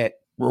to get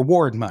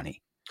reward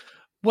money.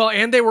 Well,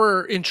 and they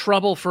were in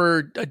trouble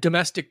for a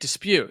domestic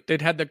dispute.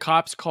 They'd had the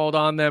cops called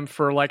on them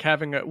for like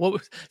having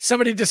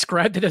somebody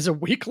described it as a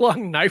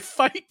week-long knife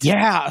fight.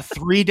 Yeah, a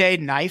 3-day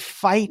knife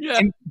fight. Yeah.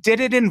 And did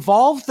it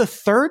involve the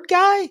third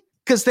guy?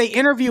 Because they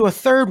interview a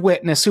third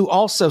witness who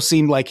also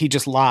seemed like he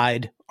just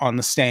lied on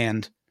the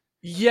stand.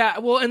 Yeah,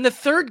 well, and the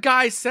third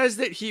guy says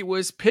that he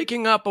was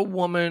picking up a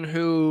woman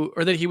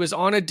or that he was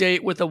on a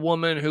date with a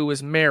woman who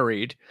was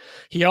married.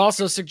 He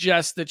also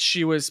suggests that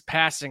she was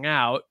passing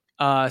out,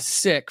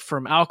 sick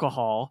from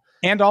alcohol.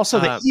 And also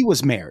that he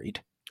was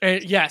married.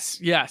 Yes,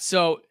 yeah.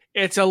 So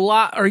it's a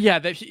lot,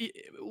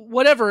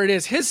 whatever it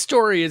is, his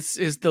story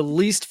is the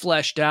least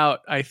fleshed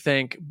out, I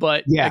think.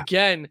 But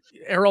again,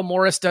 Errol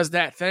Morris does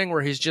that thing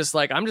where he's just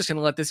like, I'm just going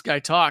to let this guy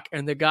talk.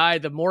 And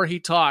the more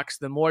he talks,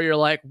 the more you're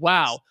like,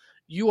 wow,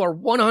 you are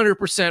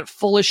 100%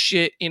 full of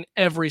shit in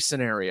every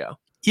scenario.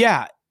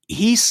 Yeah.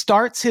 he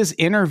starts his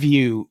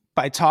interview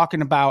by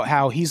talking about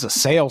how he's a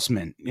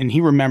salesman and he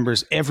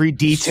remembers every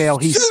detail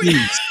he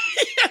sees.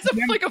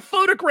 He has like a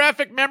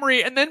photographic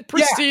memory and then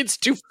proceeds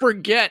to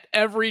forget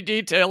every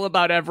detail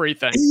about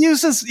everything. He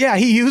uses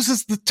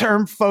the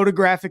term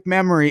photographic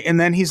memory, and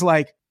then he's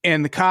like,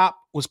 and the cop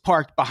was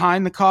parked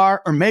behind the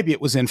car, or maybe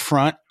it was in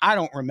front. I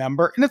don't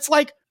remember. And it's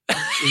like,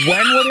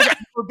 when would it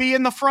ever be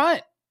in the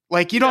front?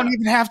 Like, you don't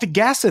even have to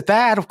guess at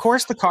that. Of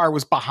course the car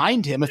was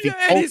behind him if he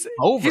pulled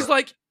over. He's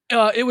like,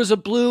 it was a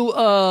blue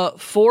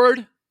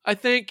Ford. I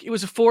think it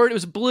was a Ford. It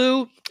was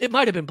blue. It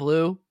might have been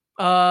blue.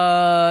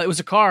 It was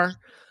a car.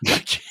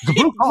 Like,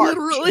 he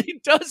literally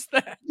does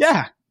that.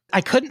 Yeah.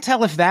 I couldn't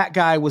tell if that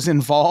guy was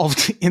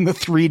involved in the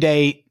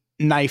 3-day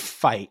knife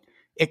fight.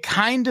 It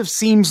kind of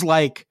seems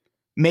like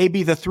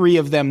maybe the three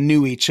of them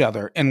knew each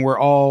other and were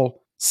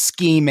all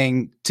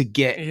scheming to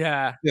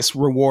get this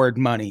reward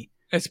money.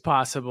 It's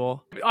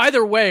possible.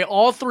 Either way,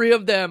 all three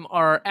of them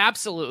are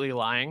absolutely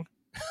lying.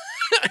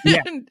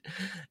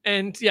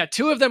 and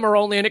two of them are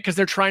only in it because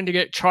they're trying to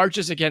get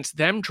charges against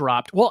them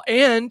dropped. Well,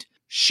 and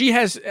she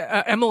has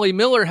Emily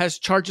Miller has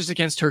charges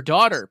against her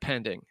daughter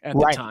pending at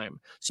the time.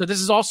 So this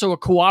is also a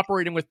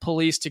cooperating with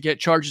police to get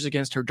charges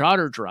against her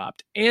daughter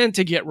dropped and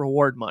to get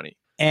reward money.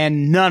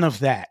 And none of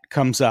that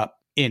comes up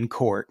in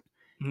court.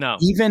 No.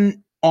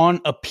 Even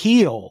on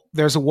appeal,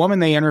 there's a woman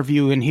they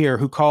interview in here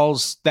who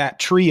calls that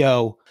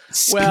trio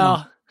scum.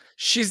 Well,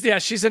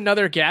 she's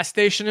another gas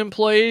station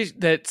employee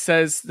that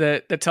says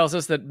that tells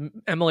us that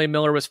Emily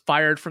Miller was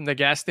fired from the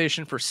gas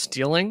station for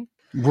stealing.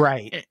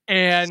 Right.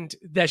 And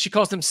that she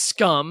calls them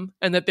scum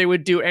and that they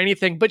would do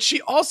anything. But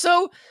she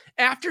also,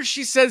 after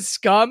she says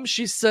scum,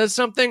 she says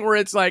something where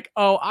it's like,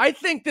 oh, I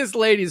think this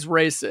lady's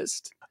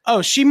racist.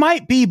 Oh, she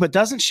might be, but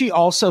doesn't she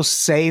also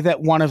say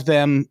that one of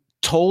them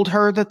told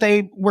her that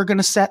they were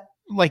going to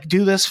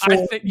do this for?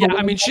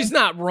 I mean, she's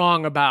not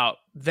wrong about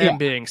them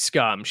being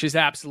scum. She's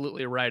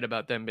absolutely right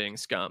about them being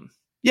scum.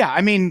 Yeah,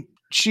 I mean,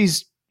 she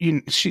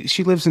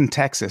lives in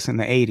Texas in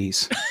the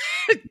 80s.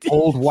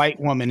 Old white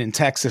woman in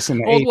Texas in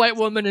the 80s. Old white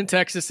woman in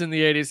Texas in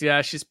the 80s.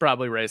 Yeah, she's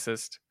probably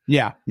racist.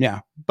 Yeah.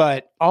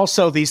 But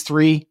also these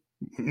three,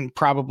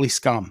 probably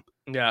scum.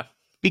 Yeah.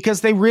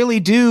 Because they really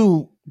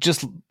do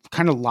just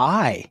kind of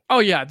lie. Oh,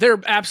 yeah.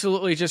 They're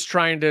absolutely just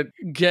trying to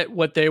get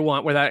what they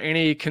want without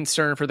any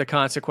concern for the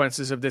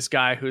consequences of this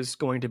guy who's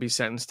going to be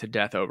sentenced to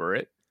death over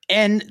it.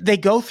 And they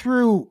go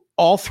through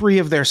all three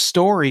of their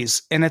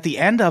stories. And at the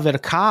end of it,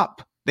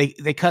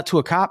 they cut to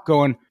a cop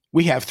going,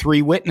 we have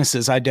 3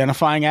 witnesses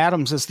identifying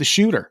Adams as the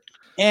shooter.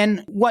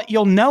 And what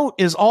you'll note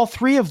is all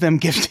 3 of them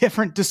give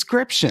different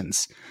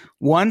descriptions.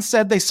 One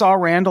said they saw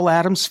Randall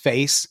Adams'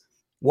 face.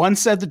 One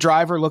said the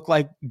driver looked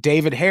like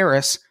David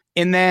Harris.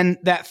 And then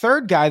that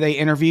third guy they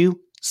interview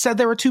said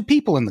there were 2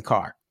 people in the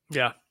car.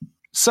 Yeah.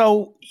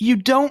 So you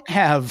don't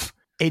have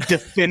a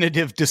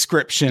definitive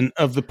description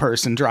of the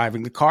person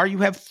driving the car. You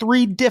have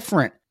 3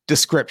 different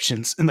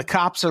descriptions. And the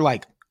cops are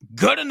like,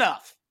 good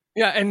enough.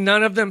 Yeah. And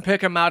none of them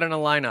pick him out in a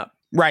lineup.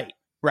 Right.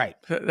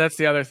 That's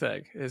the other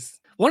thing is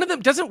one of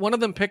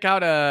them pick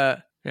out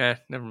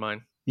never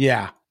mind.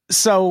 Yeah.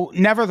 So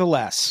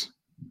nevertheless,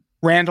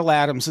 Randall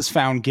Adams is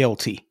found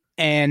guilty.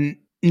 And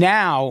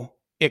now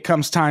it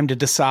comes time to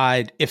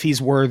decide if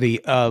he's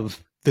worthy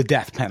of the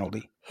death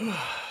penalty.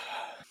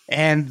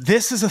 And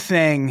this is a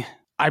thing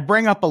I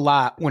bring up a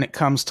lot when it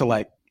comes to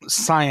like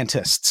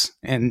scientists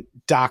and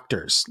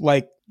doctors.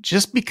 Like,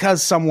 just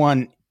because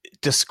someone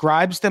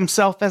describes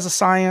themselves as a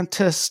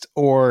scientist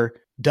or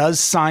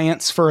does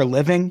science for a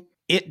living,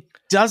 it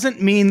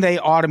doesn't mean they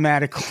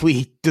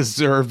automatically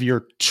deserve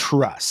your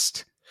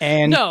trust.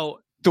 And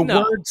the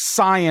word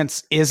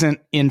science isn't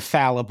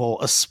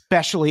infallible,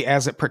 especially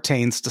as it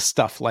pertains to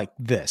stuff like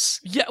this.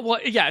 Yeah, well,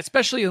 yeah,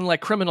 especially in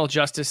like criminal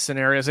justice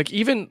scenarios. Like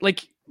even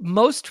like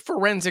most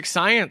forensic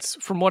science,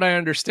 from what I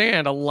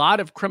understand, a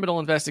lot of criminal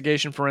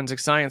investigation forensic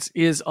science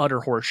is utter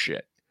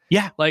horseshit.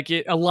 Yeah. Like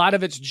a lot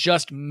of it's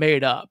just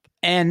made up.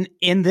 And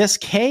in this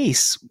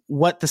case,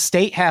 what the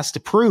state has to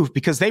prove,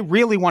 because they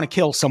really want to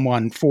kill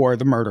someone for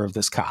the murder of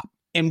this cop,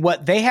 and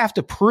what they have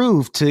to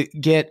prove to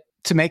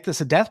make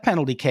this a death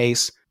penalty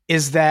case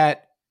is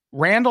that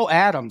Randall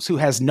Adams, who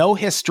has no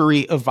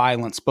history of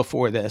violence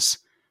before this,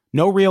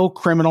 no real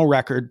criminal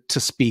record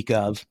to speak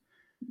of,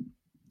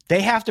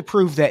 they have to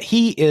prove that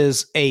he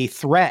is a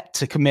threat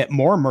to commit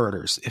more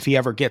murders if he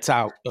ever gets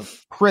out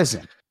of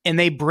prison. And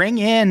they bring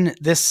in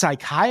this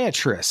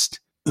psychiatrist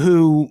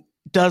who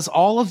does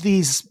all of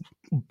these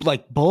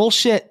like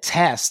bullshit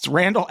tests.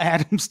 Randall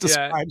Adams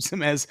describes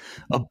him as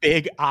a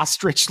big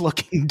ostrich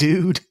looking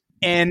dude.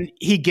 And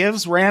he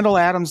gives Randall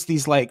Adams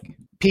these like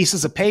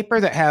pieces of paper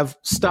that have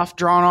stuff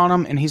drawn on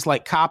them. And he's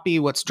like, copy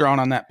what's drawn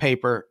on that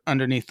paper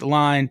underneath the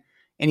line.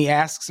 And he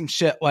asks him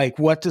shit like,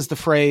 what does the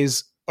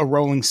phrase "a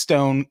rolling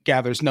stone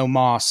gathers no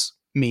moss"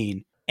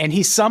 mean? And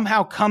he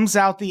somehow comes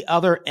out the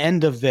other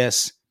end of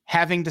this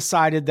having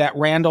decided that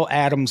Randall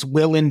Adams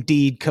will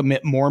indeed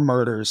commit more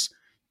murders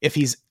if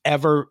he's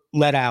ever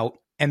let out,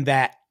 and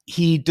that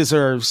he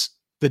deserves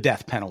the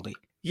death penalty.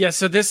 Yeah,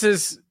 so this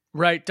is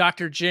right,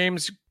 Dr.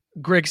 James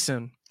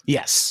Grigson.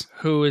 Yes.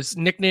 who is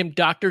nicknamed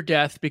Dr.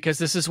 Death because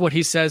this is what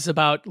he says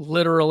about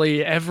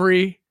literally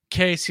every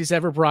case he's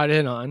ever brought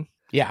in on.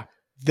 Yeah.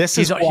 This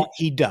is what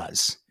he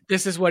does.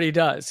 This is what he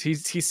does. He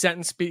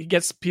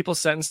gets people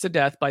sentenced to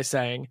death by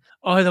saying,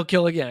 "Oh, they'll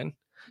kill again."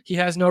 He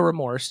has no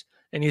remorse,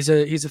 and he's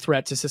a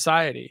threat to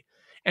society.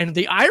 And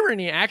the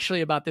irony,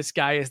 actually, about this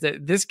guy is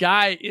that this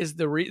guy is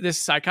this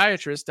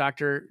psychiatrist,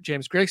 Dr.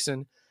 James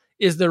Grigson,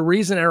 is the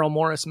reason Errol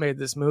Morris made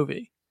this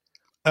movie.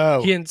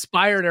 Oh, he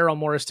inspired Errol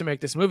Morris to make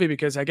this movie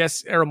because I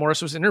guess Errol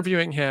Morris was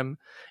interviewing him,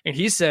 and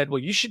he said, "Well,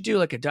 you should do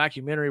like a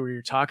documentary where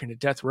you're talking to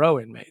death row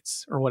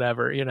inmates or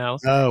whatever, you know."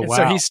 Oh, and wow.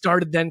 So he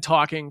started then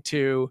talking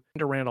to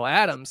Randall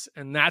Adams,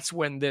 and that's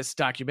when this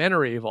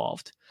documentary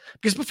evolved.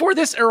 Because before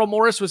this, Errol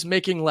Morris was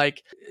making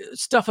like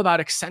stuff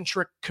about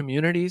eccentric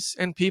communities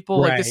and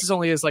people. Right. Like this is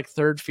only his like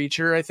third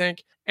feature, I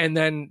think. And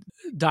then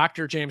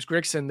Dr. James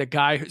Grigson,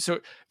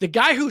 the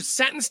guy who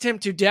sentenced him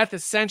to death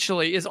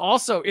essentially is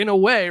also in a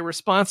way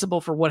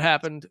responsible for what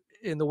happened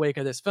in the wake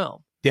of this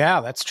film. Yeah,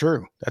 that's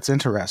true. That's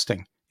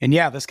interesting. And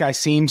yeah, this guy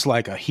seems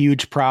like a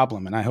huge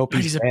problem, and I hope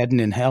he's dead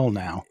and in hell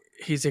now.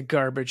 He's a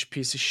garbage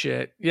piece of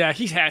shit. Yeah,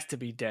 he has to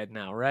be dead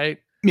now, right?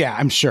 Yeah,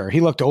 I'm sure.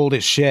 He looked old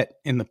as shit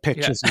in the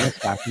pictures in this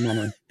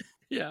documentary.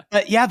 Yeah.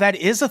 But yeah, that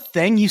is a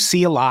thing you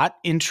see a lot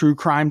in true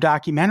crime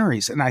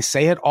documentaries. And I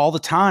say it all the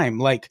time.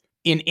 Like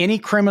in any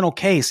criminal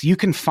case, you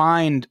can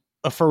find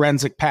a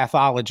forensic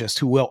pathologist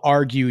who will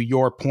argue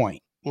your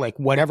point, like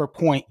whatever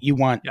point you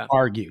want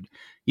argued.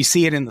 You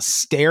see it in The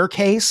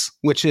Staircase,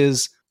 which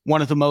is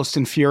one of the most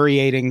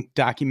infuriating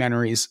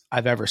documentaries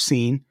I've ever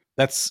seen.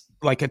 That's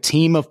like a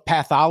team of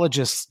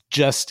pathologists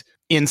just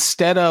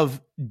instead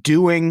of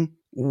doing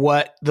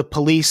what the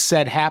police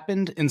said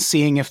happened and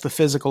seeing if the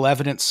physical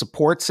evidence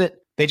supports it,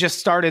 they just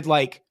started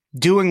like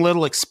doing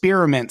little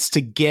experiments to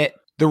get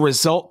the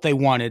result they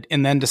wanted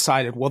and then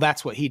decided, well,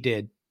 that's what he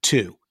did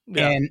too.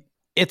 Yeah. And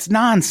it's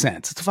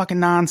nonsense. It's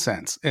fucking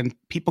nonsense. And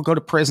people go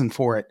to prison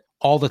for it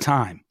all the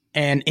time.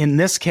 And in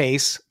this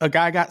case, a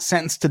guy got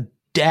sentenced to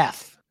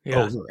death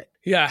over it.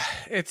 Yeah.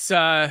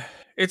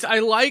 I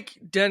like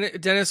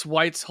Dennis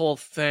White's whole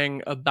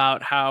thing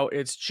about how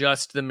it's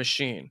just the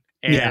machine.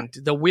 And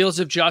the wheels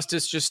of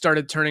justice just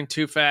started turning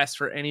too fast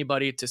for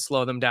anybody to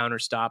slow them down or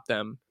stop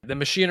them. The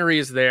machinery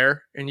is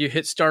there, and you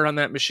hit start on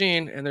that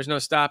machine, and there's no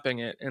stopping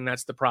it, and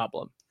that's the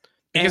problem.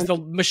 Because the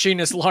machine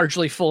is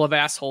largely full of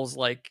assholes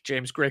like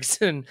James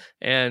Grigson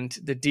and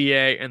the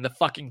DA and the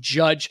fucking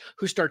judge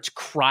who starts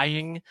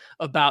crying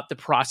about the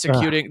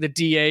prosecuting, the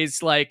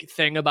DA's like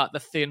thing about the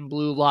thin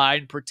blue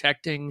line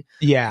protecting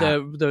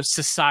the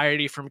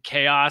society from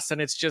chaos. And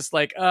it's just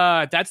like,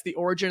 that's the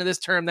origin of this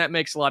term. That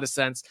makes a lot of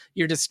sense.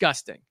 You're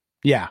disgusting.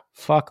 Yeah,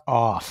 fuck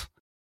off.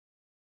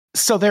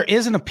 So there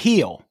is an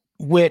appeal,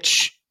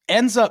 which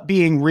ends up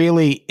being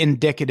really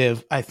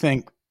indicative, I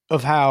think,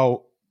 of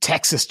how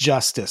Texas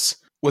justice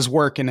was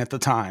working at the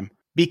time,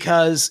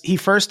 because he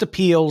first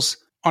appeals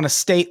on a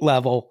state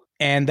level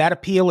and that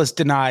appeal is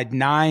denied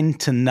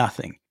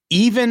 9-0.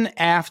 Even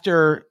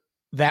after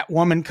that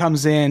woman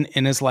comes in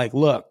and is like,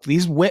 look,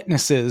 these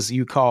witnesses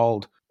you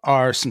called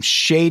are some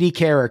shady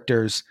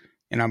characters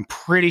and I'm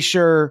pretty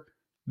sure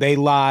they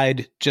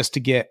lied just to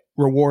get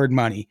reward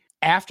money.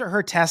 After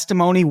her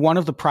testimony, one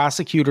of the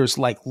prosecutors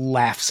like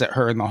laughs at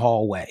her in the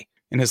hallway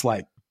and is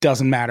like,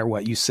 doesn't matter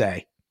what you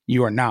say.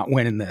 You are not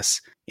winning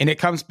this. And it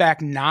comes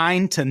back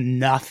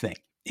 9-0.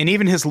 And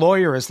even his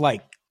lawyer is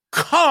like,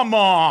 come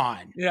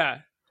on. Yeah.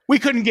 We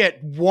couldn't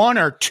get 1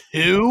 or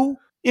 2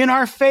 in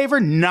our favor,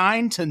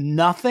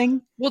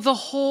 9-0.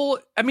 Well,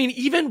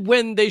 even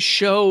when they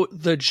show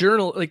the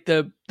journal, like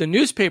the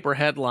newspaper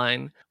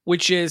headline,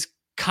 which is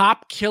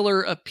cop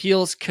killer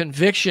appeals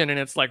conviction. And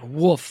it's like,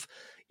 woof,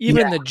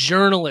 even the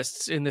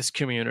journalists in this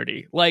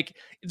community, like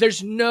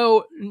there's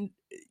no...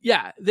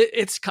 Yeah,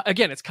 it's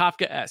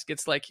Kafka-esque.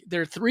 It's like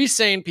there are 3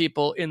 sane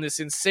people in this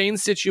insane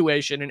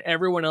situation and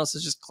everyone else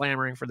is just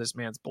clamoring for this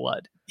man's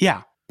blood.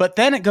 Yeah, but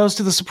then it goes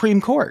to the Supreme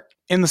Court.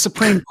 And the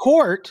Supreme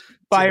Court,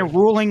 by a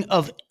ruling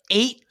of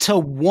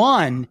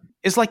 8-1,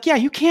 is like, yeah,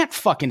 you can't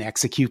fucking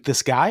execute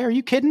this guy. Are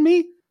you kidding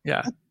me?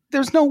 Yeah.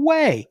 There's no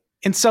way.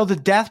 And so the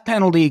death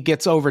penalty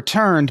gets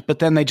overturned, but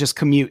then they just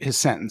commute his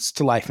sentence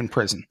to life in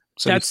prison.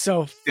 So that's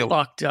so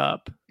fucked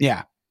up.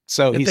 Yeah,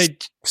 so he's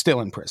still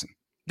in prison.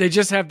 They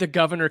just have the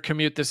governor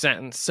commute the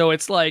sentence. So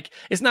it's like,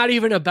 it's not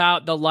even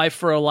about the life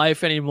for a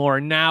life anymore.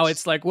 Now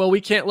it's like, well,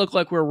 we can't look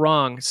like we're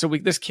wrong. So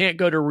this can't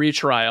go to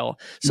retrial.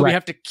 So we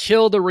have to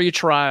kill the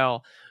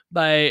retrial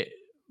by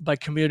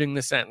commuting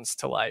the sentence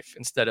to life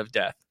instead of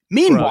death.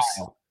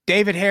 Meanwhile,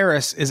 David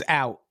Harris is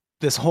out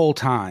this whole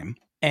time.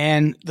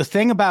 And the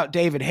thing about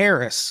David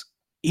Harris,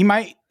 he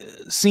might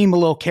seem a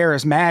little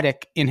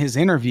charismatic in his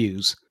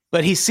interviews,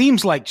 but he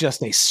seems like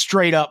just a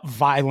straight up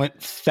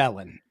violent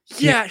felon.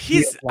 Yeah,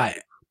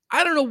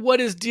 I don't know what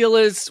his deal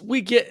is.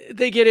 They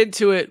get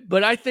into it,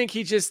 but I think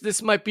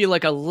this might be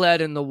like a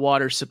lead in the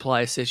water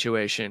supply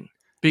situation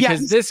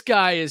because this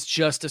guy is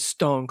just a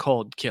stone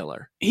cold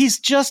killer. He's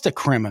just a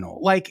criminal.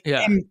 Like,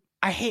 and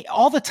I hate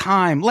all the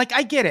time. Like,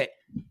 I get it.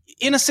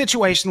 In a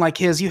situation like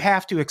his, you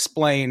have to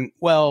explain,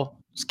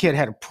 well, This kid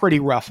had a pretty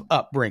rough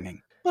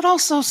upbringing. But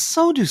also,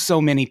 so do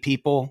so many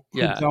people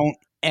who don't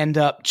end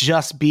up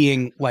just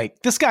being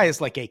like, this guy is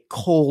like a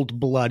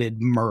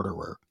cold-blooded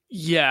murderer.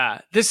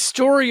 Yeah. This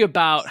story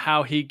about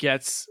how he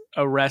gets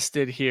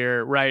arrested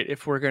here, right?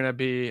 If we're going to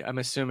be, I'm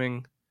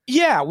assuming.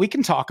 Yeah, we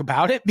can talk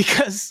about it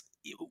because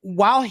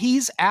while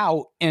he's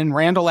out and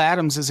Randall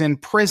Adams is in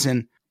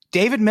prison,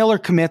 David Miller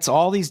commits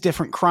all these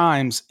different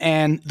crimes.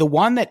 And the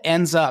one that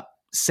ends up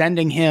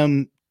sending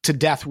him to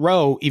death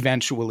row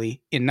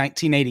eventually in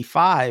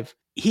 1985,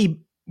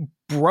 he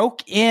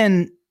broke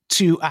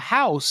into a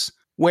house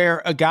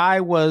where a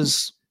guy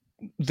was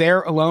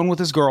there alone with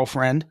his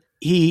girlfriend.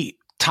 He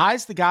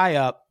ties the guy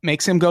up,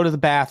 makes him go to the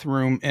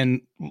bathroom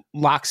and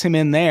locks him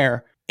in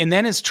there, and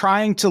then is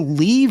trying to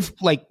leave,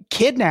 like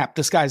kidnap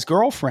this guy's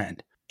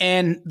girlfriend.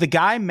 And the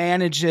guy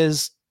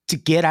manages to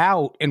get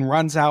out and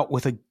runs out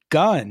with a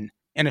gun,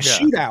 and a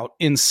shootout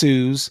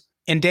ensues,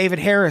 and David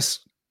Harris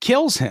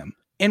kills him.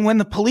 And when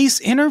the police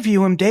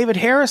interview him, David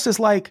Harris is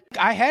like,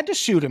 I had to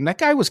shoot him. That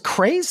guy was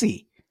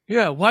crazy.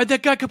 Yeah, why'd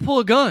that guy could pull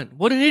a gun?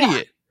 What an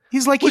idiot.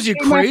 He's like, was he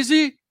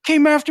crazy?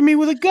 Came after me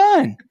with a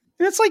gun.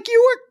 And it's like,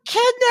 you were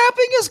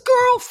kidnapping his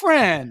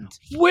girlfriend.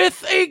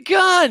 With a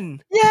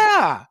gun.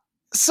 Yeah.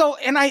 So,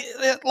 and I,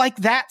 like,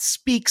 that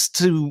speaks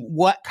to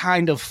what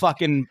kind of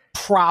fucking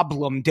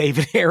problem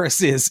David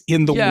Harris is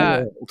in the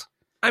world.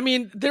 I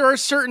mean, there are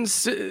certain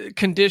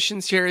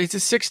conditions here. He's a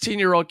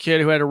 16-year-old kid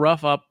who had a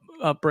rough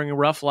upbringing,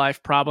 rough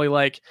life, probably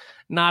like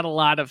not a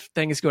lot of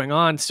things going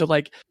on. So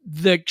like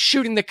the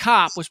shooting the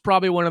cop was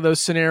probably one of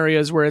those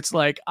scenarios where it's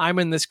like, I'm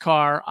in this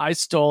car, I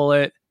stole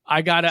it,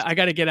 I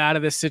gotta get out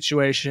of this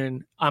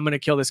situation, I'm gonna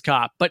kill this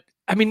cop. But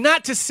I mean,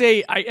 not to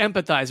say I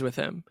empathize with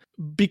him,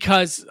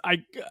 because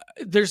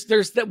there's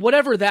that,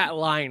 whatever that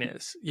line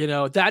is, you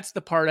know, that's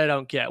the part I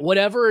don't get.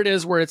 Whatever it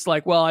is where it's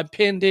like, well, I'm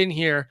pinned in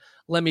here,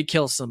 let me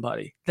kill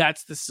somebody.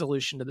 That's the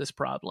solution to this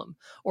problem.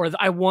 Or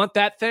I want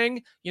that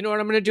thing. You know what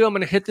I'm going to do? I'm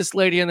going to hit this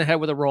lady in the head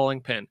with a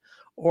rolling pin.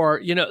 Or,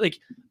 you know, like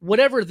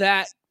whatever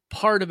that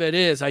part of it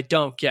is, I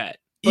don't get.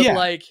 But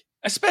like,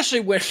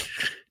 especially when,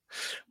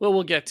 well,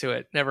 we'll get to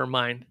it. Never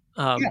mind.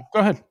 Go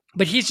ahead.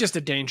 But he's just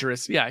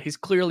he's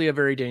clearly a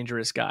very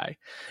dangerous guy.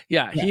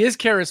 Yeah, he is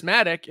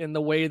charismatic in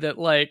the way that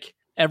like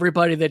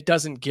everybody that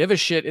doesn't give a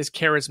shit is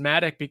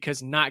charismatic,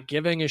 because not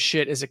giving a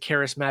shit is a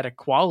charismatic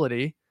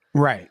quality.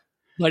 Right.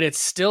 But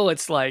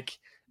it's like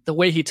the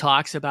way he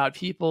talks about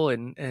people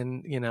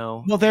and you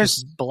know, well,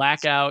 there's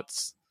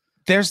blackouts.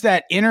 There's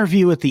that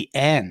interview at the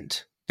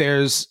end.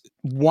 There's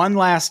one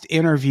last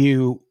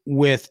interview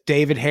with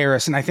David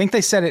Harris, and I think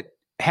they said it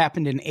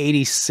happened in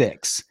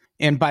 86.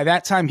 And by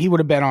that time, he would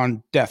have been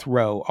on death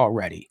row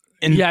already.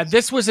 And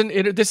this was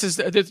you're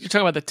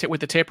talking about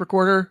with the tape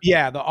recorder?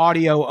 Yeah, the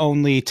audio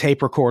only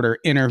tape recorder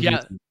interview.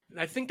 Yeah.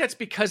 I think that's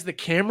because the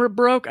camera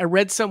broke. I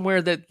read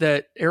somewhere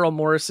that Errol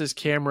Morris's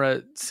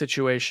camera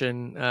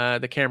situation,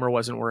 the camera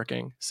wasn't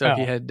working. So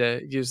he had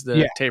to use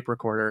the tape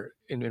recorder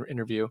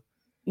interview.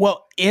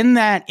 Well, in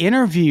that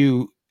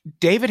interview,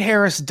 David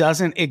Harris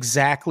doesn't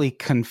exactly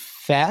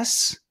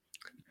confess,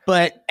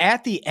 but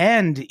at the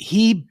end,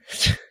 he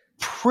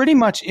pretty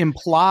much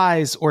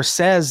implies or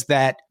says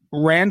that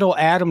Randall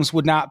Adams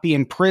would not be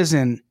in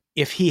prison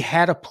if he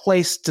had a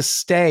place to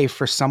stay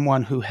for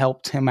someone who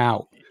helped him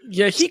out.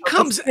 Yeah,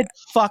 it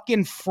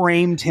fucking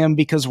framed him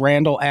because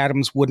Randall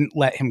Adams wouldn't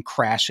let him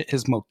crash at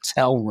his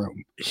motel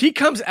room. He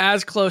comes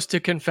as close to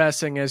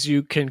confessing as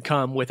you can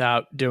come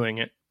without doing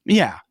it.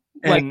 Yeah.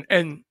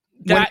 And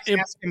that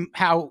ask him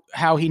how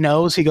he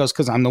knows, he goes,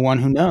 because I'm the one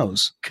who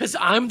knows. Because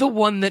I'm the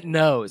one that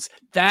knows.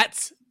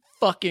 That's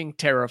fucking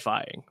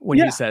terrifying when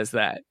he says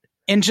that.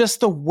 And just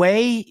the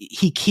way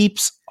he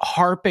keeps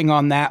harping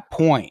on that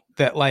point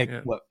that like,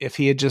 well, if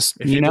he had just,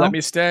 let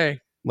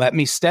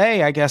me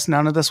stay, I guess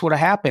none of this would have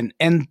happened.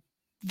 And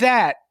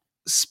that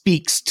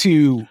speaks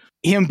to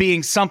him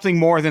being something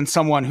more than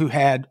someone who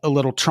had a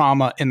little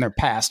trauma in their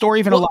past, or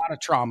even a lot of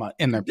trauma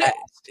in their past.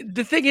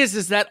 The thing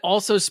is that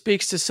also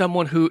speaks to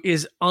someone who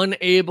is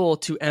unable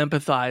to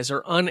empathize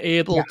or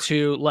unable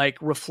to like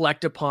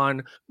reflect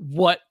upon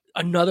what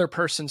another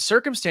person's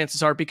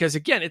circumstances are. Because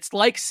again, it's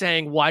like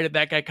saying, why did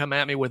that guy come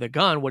at me with a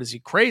gun? What is he,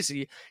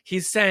 crazy?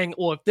 He's saying,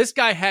 well, if this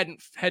guy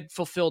had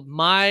fulfilled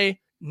my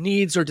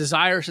needs or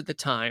desires at the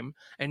time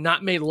and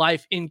not made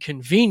life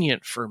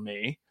inconvenient for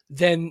me,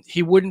 then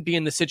he wouldn't be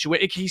in the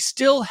situation. He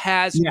still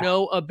has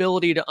no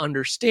ability to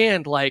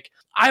understand, like,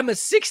 I'm a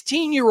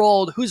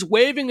 16-year-old who's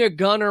waving a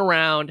gun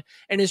around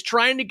and is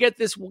trying to get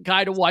this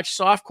guy to watch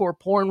softcore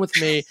porn with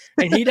me,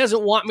 and he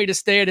doesn't want me to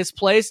stay at his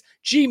place.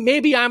 Gee,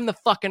 maybe I'm the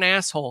fucking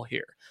asshole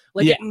here.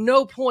 Like, at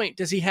no point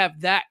does he have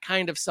that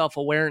kind of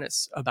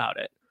self-awareness about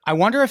it. I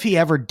wonder if he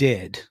ever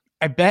did.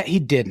 I bet he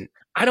didn't.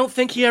 I don't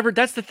think he ever,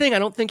 that's the thing. I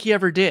don't think he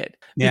ever did,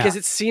 because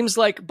it seems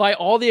like by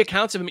all the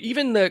accounts of him,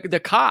 even the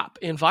cop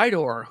in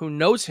Vidor who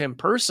knows him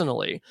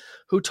personally,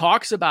 who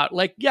talks about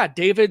like,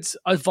 David's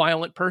a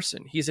violent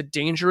person. He's a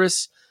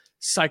dangerous,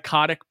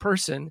 psychotic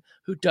person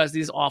who does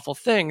these awful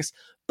things,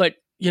 but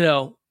you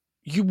know,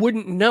 you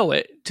wouldn't know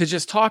it to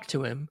just talk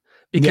to him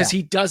because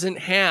he doesn't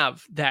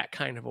have that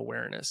kind of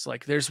awareness.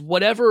 Like there's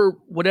whatever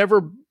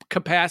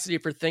capacity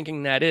for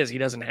thinking that is, he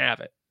doesn't have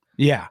it.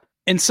 Yeah.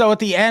 And so at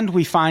the end,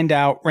 we find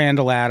out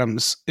Randall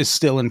Adams is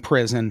still in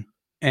prison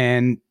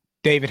and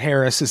David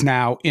Harris is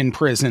now in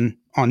prison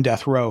on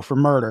death row for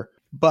murder.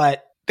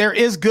 But there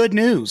is good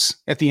news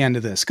at the end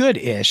of this.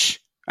 Good-ish.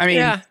 I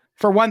mean,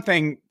 for one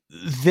thing,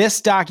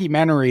 this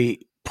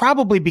documentary,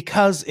 probably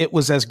because it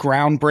was as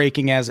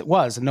groundbreaking as it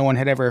was, and no one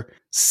had ever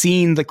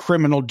seen the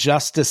criminal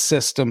justice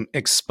system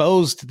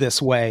exposed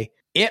this way,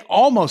 it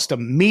almost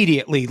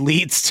immediately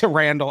leads to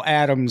Randall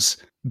Adams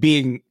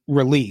being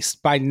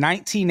released. By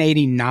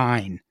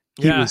 1989,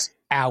 he was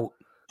out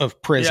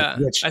of prison.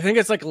 Yeah. Which, I think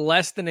it's like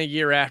less than a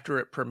year after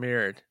it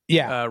premiered.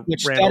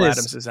 Which Randall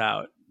Adams is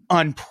out.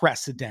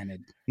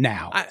 Unprecedented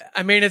now.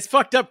 I mean, it's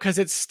fucked up because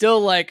it's still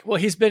like, well,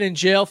 he's been in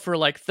jail for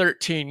like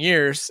 13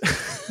 years,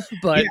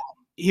 but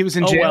he was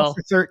in jail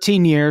for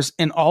 13 years.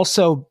 And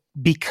also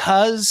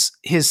because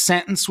his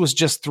sentence was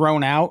just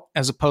thrown out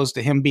as opposed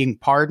to him being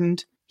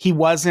pardoned, he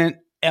wasn't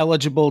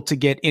eligible to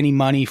get any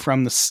money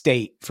from the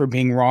state for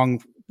being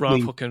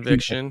wrongful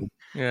conviction.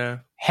 Yeah.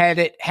 Had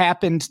it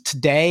happened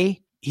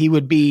today, he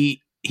would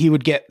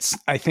get,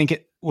 I think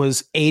it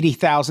was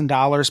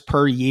 $80,000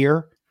 per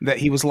year that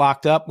he was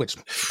locked up, which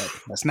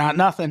that's not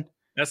nothing.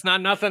 That's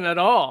not nothing at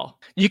all.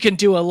 You can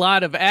do a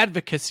lot of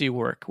advocacy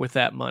work with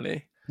that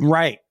money.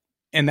 Right.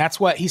 And that's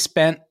what he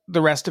spent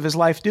the rest of his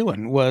life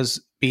doing,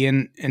 was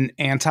being an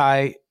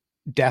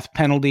anti-death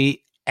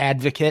penalty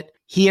advocate.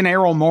 He and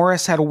Errol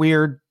Morris had a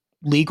weird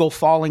legal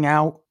falling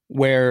out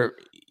where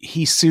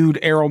he sued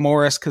Errol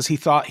Morris because he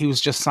thought he was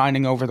just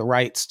signing over the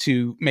rights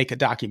to make a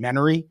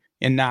documentary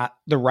and not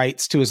the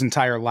rights to his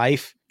entire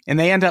life. And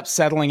they end up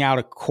settling out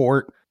of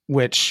court,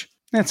 which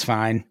that's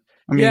fine.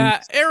 I mean,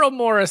 Errol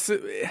Morris,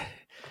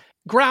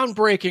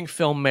 groundbreaking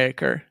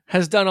filmmaker,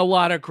 has done a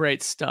lot of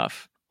great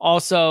stuff.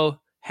 Also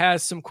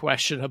has some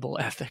questionable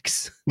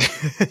ethics.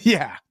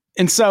 Yeah.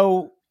 And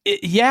so,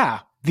 I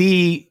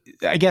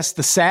guess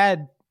the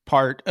sad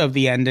part of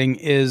the ending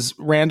is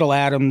Randall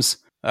Adams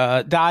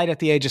died at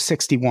the age of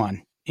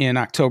 61 in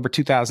October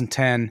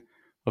 2010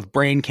 of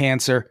brain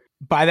cancer.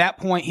 By that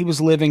point, he was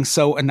living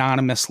so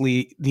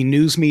anonymously, the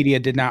news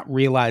media did not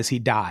realize he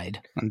died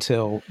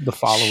until the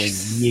following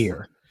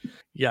year.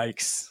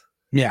 Yikes.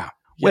 Yeah.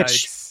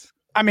 Which,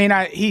 I mean,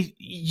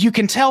 you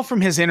can tell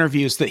from his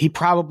interviews that he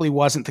probably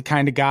wasn't the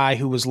kind of guy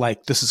who was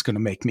like, this is going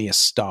to make me a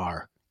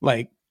star.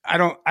 Like, I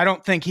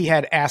don't think he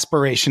had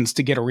aspirations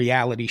to get a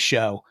reality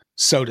show,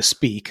 so to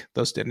speak.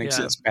 Those didn't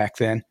exist back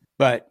then.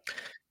 But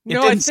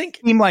I think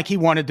seem like he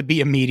wanted to be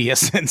a media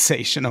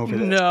sensation over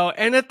this. No,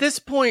 and at this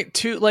point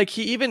too, like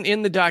he even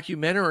in the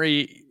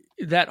documentary,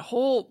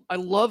 I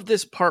love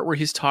this part where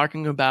he's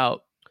talking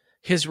about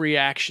his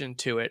reaction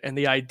to it and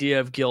the idea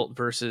of guilt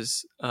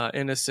versus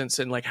innocence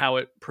and like how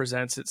it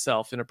presents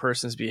itself in a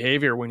person's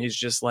behavior when he's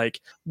just like,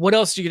 what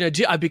else are you going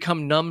to do? I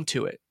become numb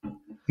to it.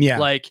 Yeah.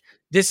 Like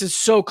this is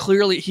so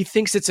clearly, he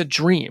thinks it's a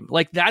dream.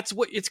 Like that's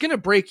what it's going to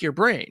break your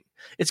brain.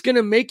 It's going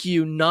to make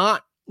you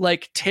not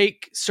like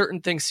take certain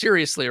things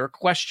seriously or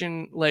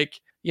question like,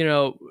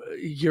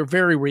 your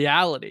very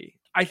reality.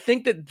 I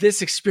think that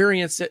this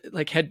experience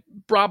like had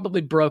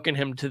probably broken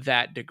him to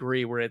that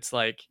degree where it's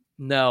like,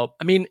 no,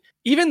 I mean,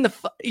 even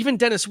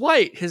Dennis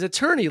White, his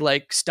attorney,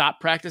 like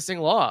stopped practicing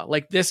law.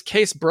 Like this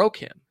case broke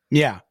him.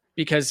 Yeah.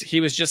 Because he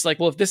was just like,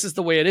 well, if this is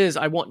the way it is,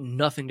 I want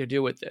nothing to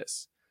do with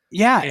this.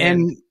 Yeah.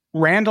 And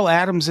Randall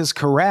Adams is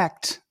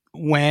correct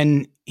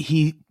when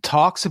he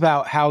talks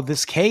about how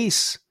this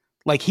case,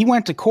 like he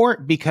went to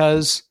court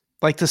because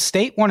like the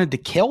state wanted to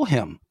kill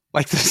him.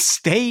 Like the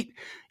state,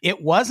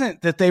 it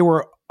wasn't that they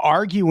were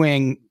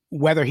arguing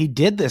whether he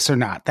did this or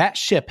not. That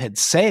ship had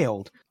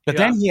sailed. But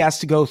then he has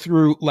to go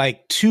through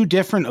like 2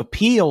 different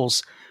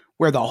appeals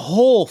where the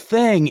whole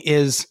thing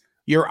is,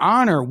 Your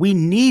Honor, we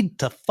need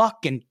to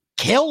fucking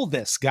kill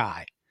this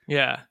guy.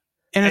 Yeah.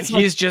 And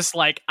he's just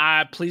like,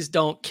 please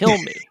don't kill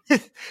me.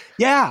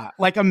 Yeah.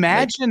 Like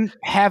imagine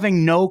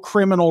having no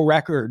criminal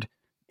record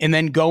and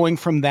then going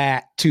from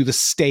that to the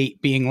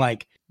state being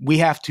like, we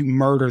have to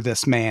murder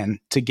this man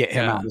to get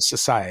him out of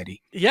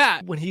society.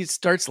 Yeah. When he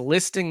starts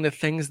listing the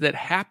things that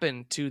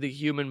happen to the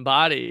human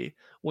body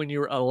when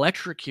you're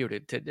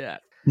electrocuted to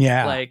death.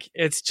 Yeah. Like,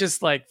 it's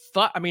just like,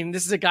 I mean,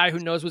 this is a guy who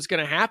knows what's going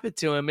to happen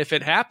to him. If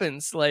it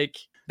happens, like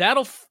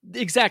that'll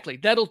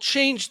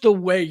change the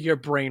way your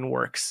brain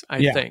works,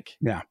 I think.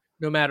 Yeah.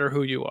 No matter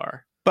who you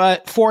are.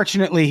 But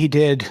fortunately, he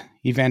did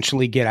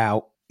eventually get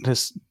out.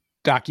 This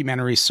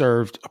documentary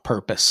served a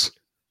purpose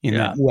in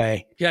that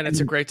way. Yeah. And it's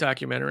a great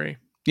documentary.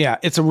 Yeah.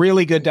 It's a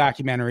really good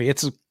documentary.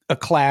 It's a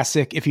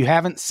classic. If you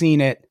haven't seen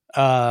it,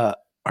 are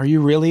you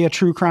really a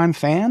true crime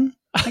fan?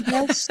 I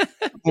guess.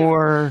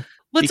 Or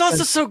well, it's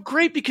also so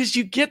great because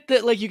you get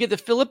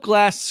the Philip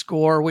Glass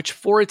score, which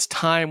for its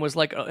time was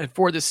like, and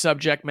for this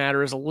subject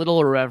matter is a little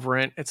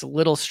irreverent. It's a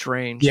little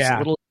strange. Yeah. It's a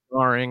little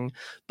jarring,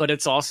 but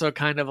it's also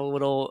kind of a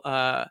little,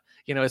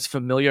 it's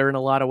familiar in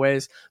a lot of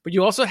ways. But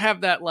you also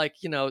have that, like,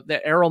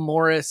 the Errol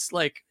Morris,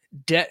 like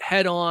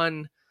head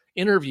on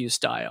interview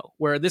style,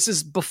 where this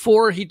is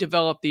before he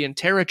developed the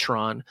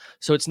Interatron,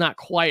 so it's not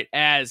quite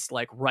as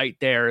like right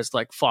there as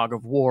like Fog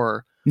of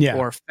War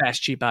or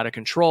Fast, Cheap, Out of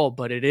Control,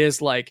 but it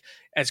is like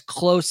as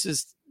close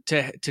as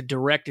to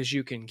direct as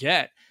you can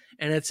get,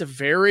 and it's a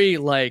very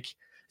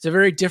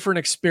different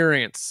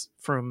experience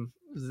from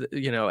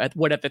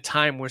at the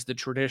time was the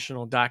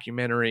traditional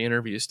documentary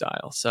interview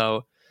style.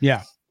 So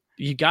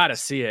you got to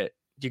see it.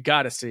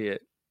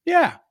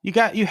 Yeah,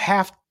 you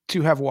have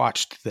to have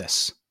watched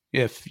this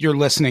if you're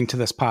listening to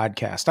this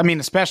podcast. I mean,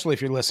 especially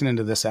if you're listening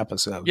to this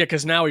episode. Yeah,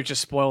 because now we've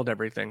just spoiled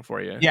everything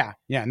for you. Yeah.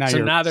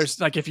 Now there's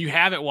like, if you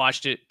haven't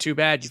watched it, too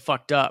bad, you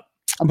fucked up.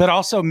 But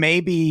also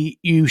maybe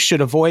you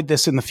should avoid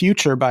this in the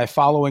future by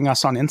following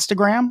us on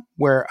Instagram,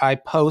 where I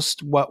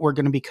post what we're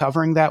going to be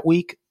covering that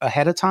week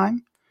ahead of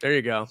time. There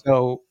you go.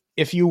 So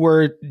if you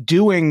were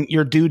doing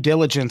your due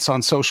diligence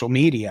on social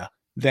media,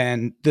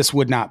 then this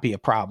would not be a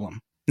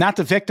problem. Not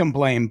the victim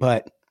blame,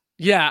 but...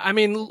 Yeah, I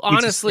mean,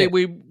 honestly,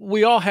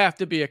 we all have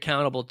to be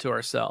accountable to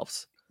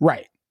ourselves.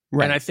 Right.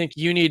 And I think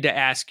you need to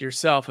ask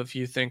yourself if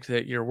you think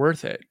that you're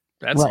worth it.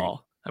 That's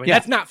all. I mean,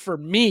 that's not for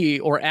me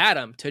or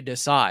Adam to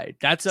decide.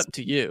 That's up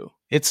to you.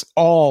 It's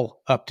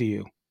all up to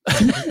you.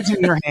 It's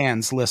in your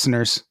hands,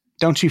 listeners.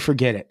 Don't you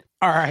forget it.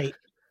 All right.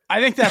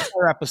 I think that's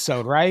our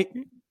episode, right?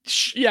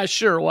 Yeah,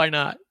 sure. Why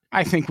not?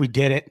 I think we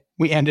did it.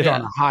 We ended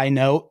on a high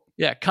note.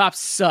 Yeah, cops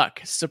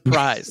suck.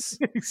 Surprise.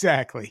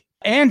 Exactly.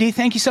 Andy,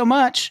 thank you so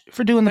much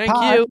for doing the pod.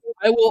 Thank you.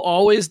 I will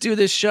always do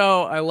this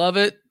show. I love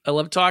it. I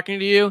love talking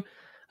to you.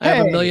 I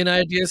have a million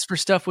ideas for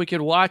stuff we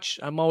could watch.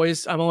 I'm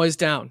always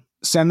down.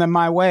 Send them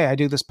my way. I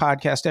do this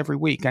podcast every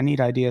week. I need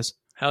ideas.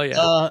 Hell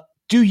yeah.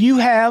 Do you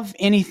have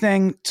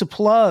anything to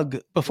plug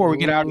before we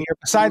get out of here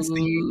besides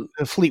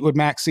the Fleetwood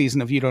Mac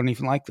season of You Don't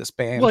Even Like This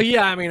Band? Well,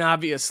 yeah, I mean,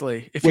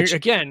 obviously.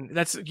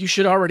 You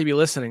should already be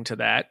listening to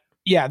that.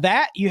 Yeah,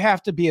 that you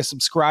have to be a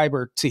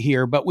subscriber to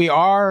hear, but we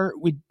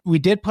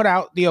did put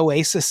out the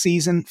Oasis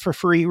season for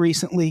free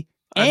recently,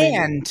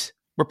 and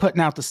we're putting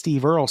out the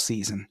Steve Earle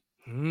season.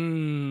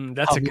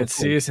 That's a good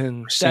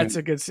season. That's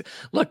a good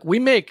look.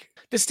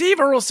 The Steve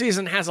Earle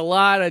season has a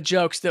lot of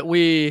jokes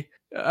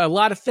a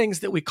lot of things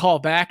that we call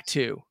back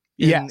to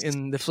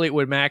in the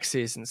Fleetwood Mac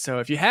season. So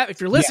if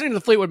you're listening to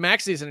the Fleetwood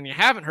Mac season and you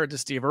haven't heard the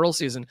Steve Earle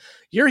season,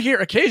 you're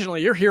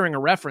hearing a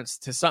reference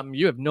to something.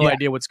 You have no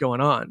idea what's going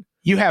on.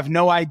 You have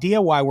no idea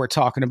why we're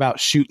talking about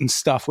shooting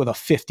stuff with a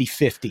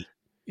 50-50.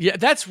 Yeah,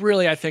 that's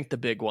really, I think, the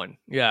big one.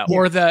 Yeah.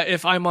 Or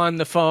if I'm on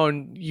the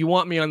phone, you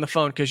want me on the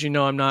phone because you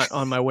know I'm not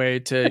on my way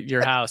to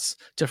your house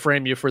to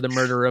frame you for the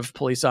murder of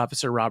police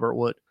officer Robert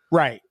Wood.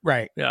 Right.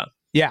 Yeah.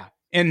 Yeah.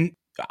 And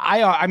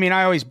I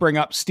always bring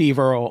up Steve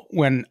Earle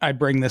when I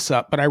bring this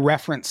up, but I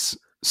reference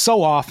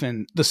so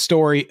often the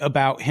story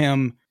about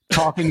him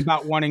talking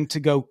about wanting to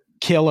go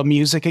kill a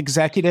music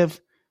executive,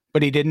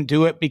 but he didn't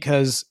do it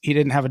because he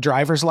didn't have a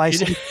driver's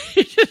license.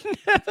 He didn't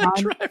have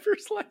a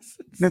driver's license.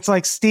 And it's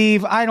like,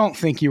 Steve, I don't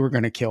think you were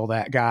going to kill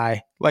that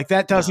guy. Like,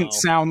 that doesn't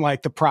sound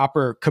like the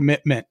proper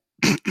commitment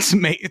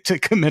to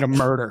commit a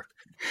murder.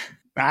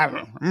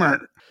 I'm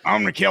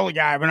going to kill the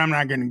guy, but I'm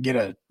not going to get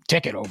a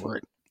ticket over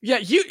it. Yeah,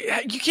 you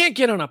can't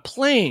get on a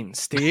plane,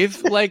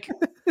 Steve. Like,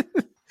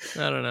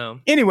 I don't know.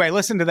 Anyway,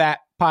 listen to that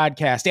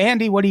podcast.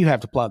 Andy, what do you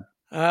have to plug?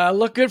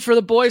 Look good for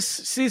the boys.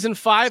 Season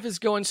 5 is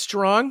going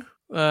strong.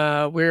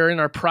 We're in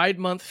our Pride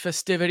Month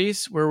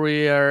festivities where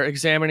we are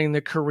examining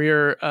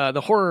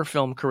the horror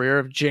film career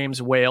of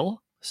James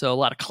Whale. So a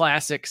lot of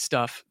classic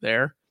stuff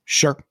there.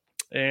 Sure.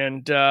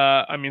 And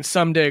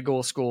someday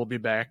Ghoul School will be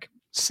back.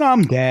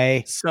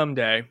 Someday.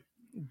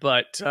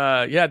 But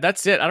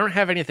that's it. I don't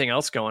have anything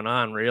else going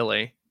on,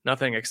 really.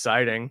 Nothing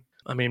exciting.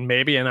 I mean,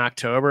 maybe in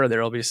October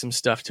there will be some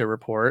stuff to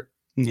report.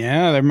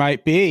 Yeah, there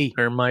might be.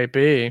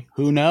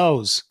 Who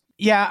knows?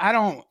 Yeah, I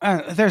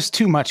don't. There's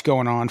too much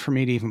going on for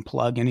me to even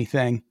plug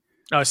anything.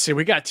 Oh, see,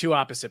 we got two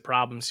opposite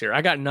problems here.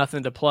 I got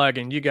nothing to plug,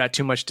 and you got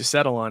too much to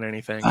settle on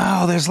anything.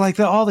 Oh, there's like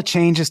all the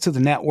changes to the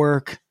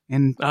network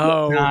and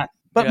whatnot.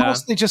 But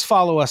mostly just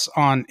follow us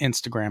on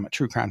Instagram at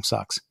True Crime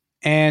Sucks.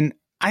 And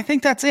I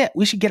think that's it.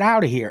 We should get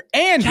out of here.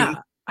 Andy,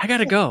 I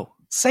gotta go.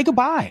 Say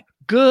goodbye.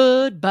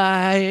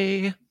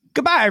 Goodbye.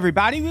 Goodbye,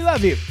 everybody. We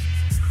love you.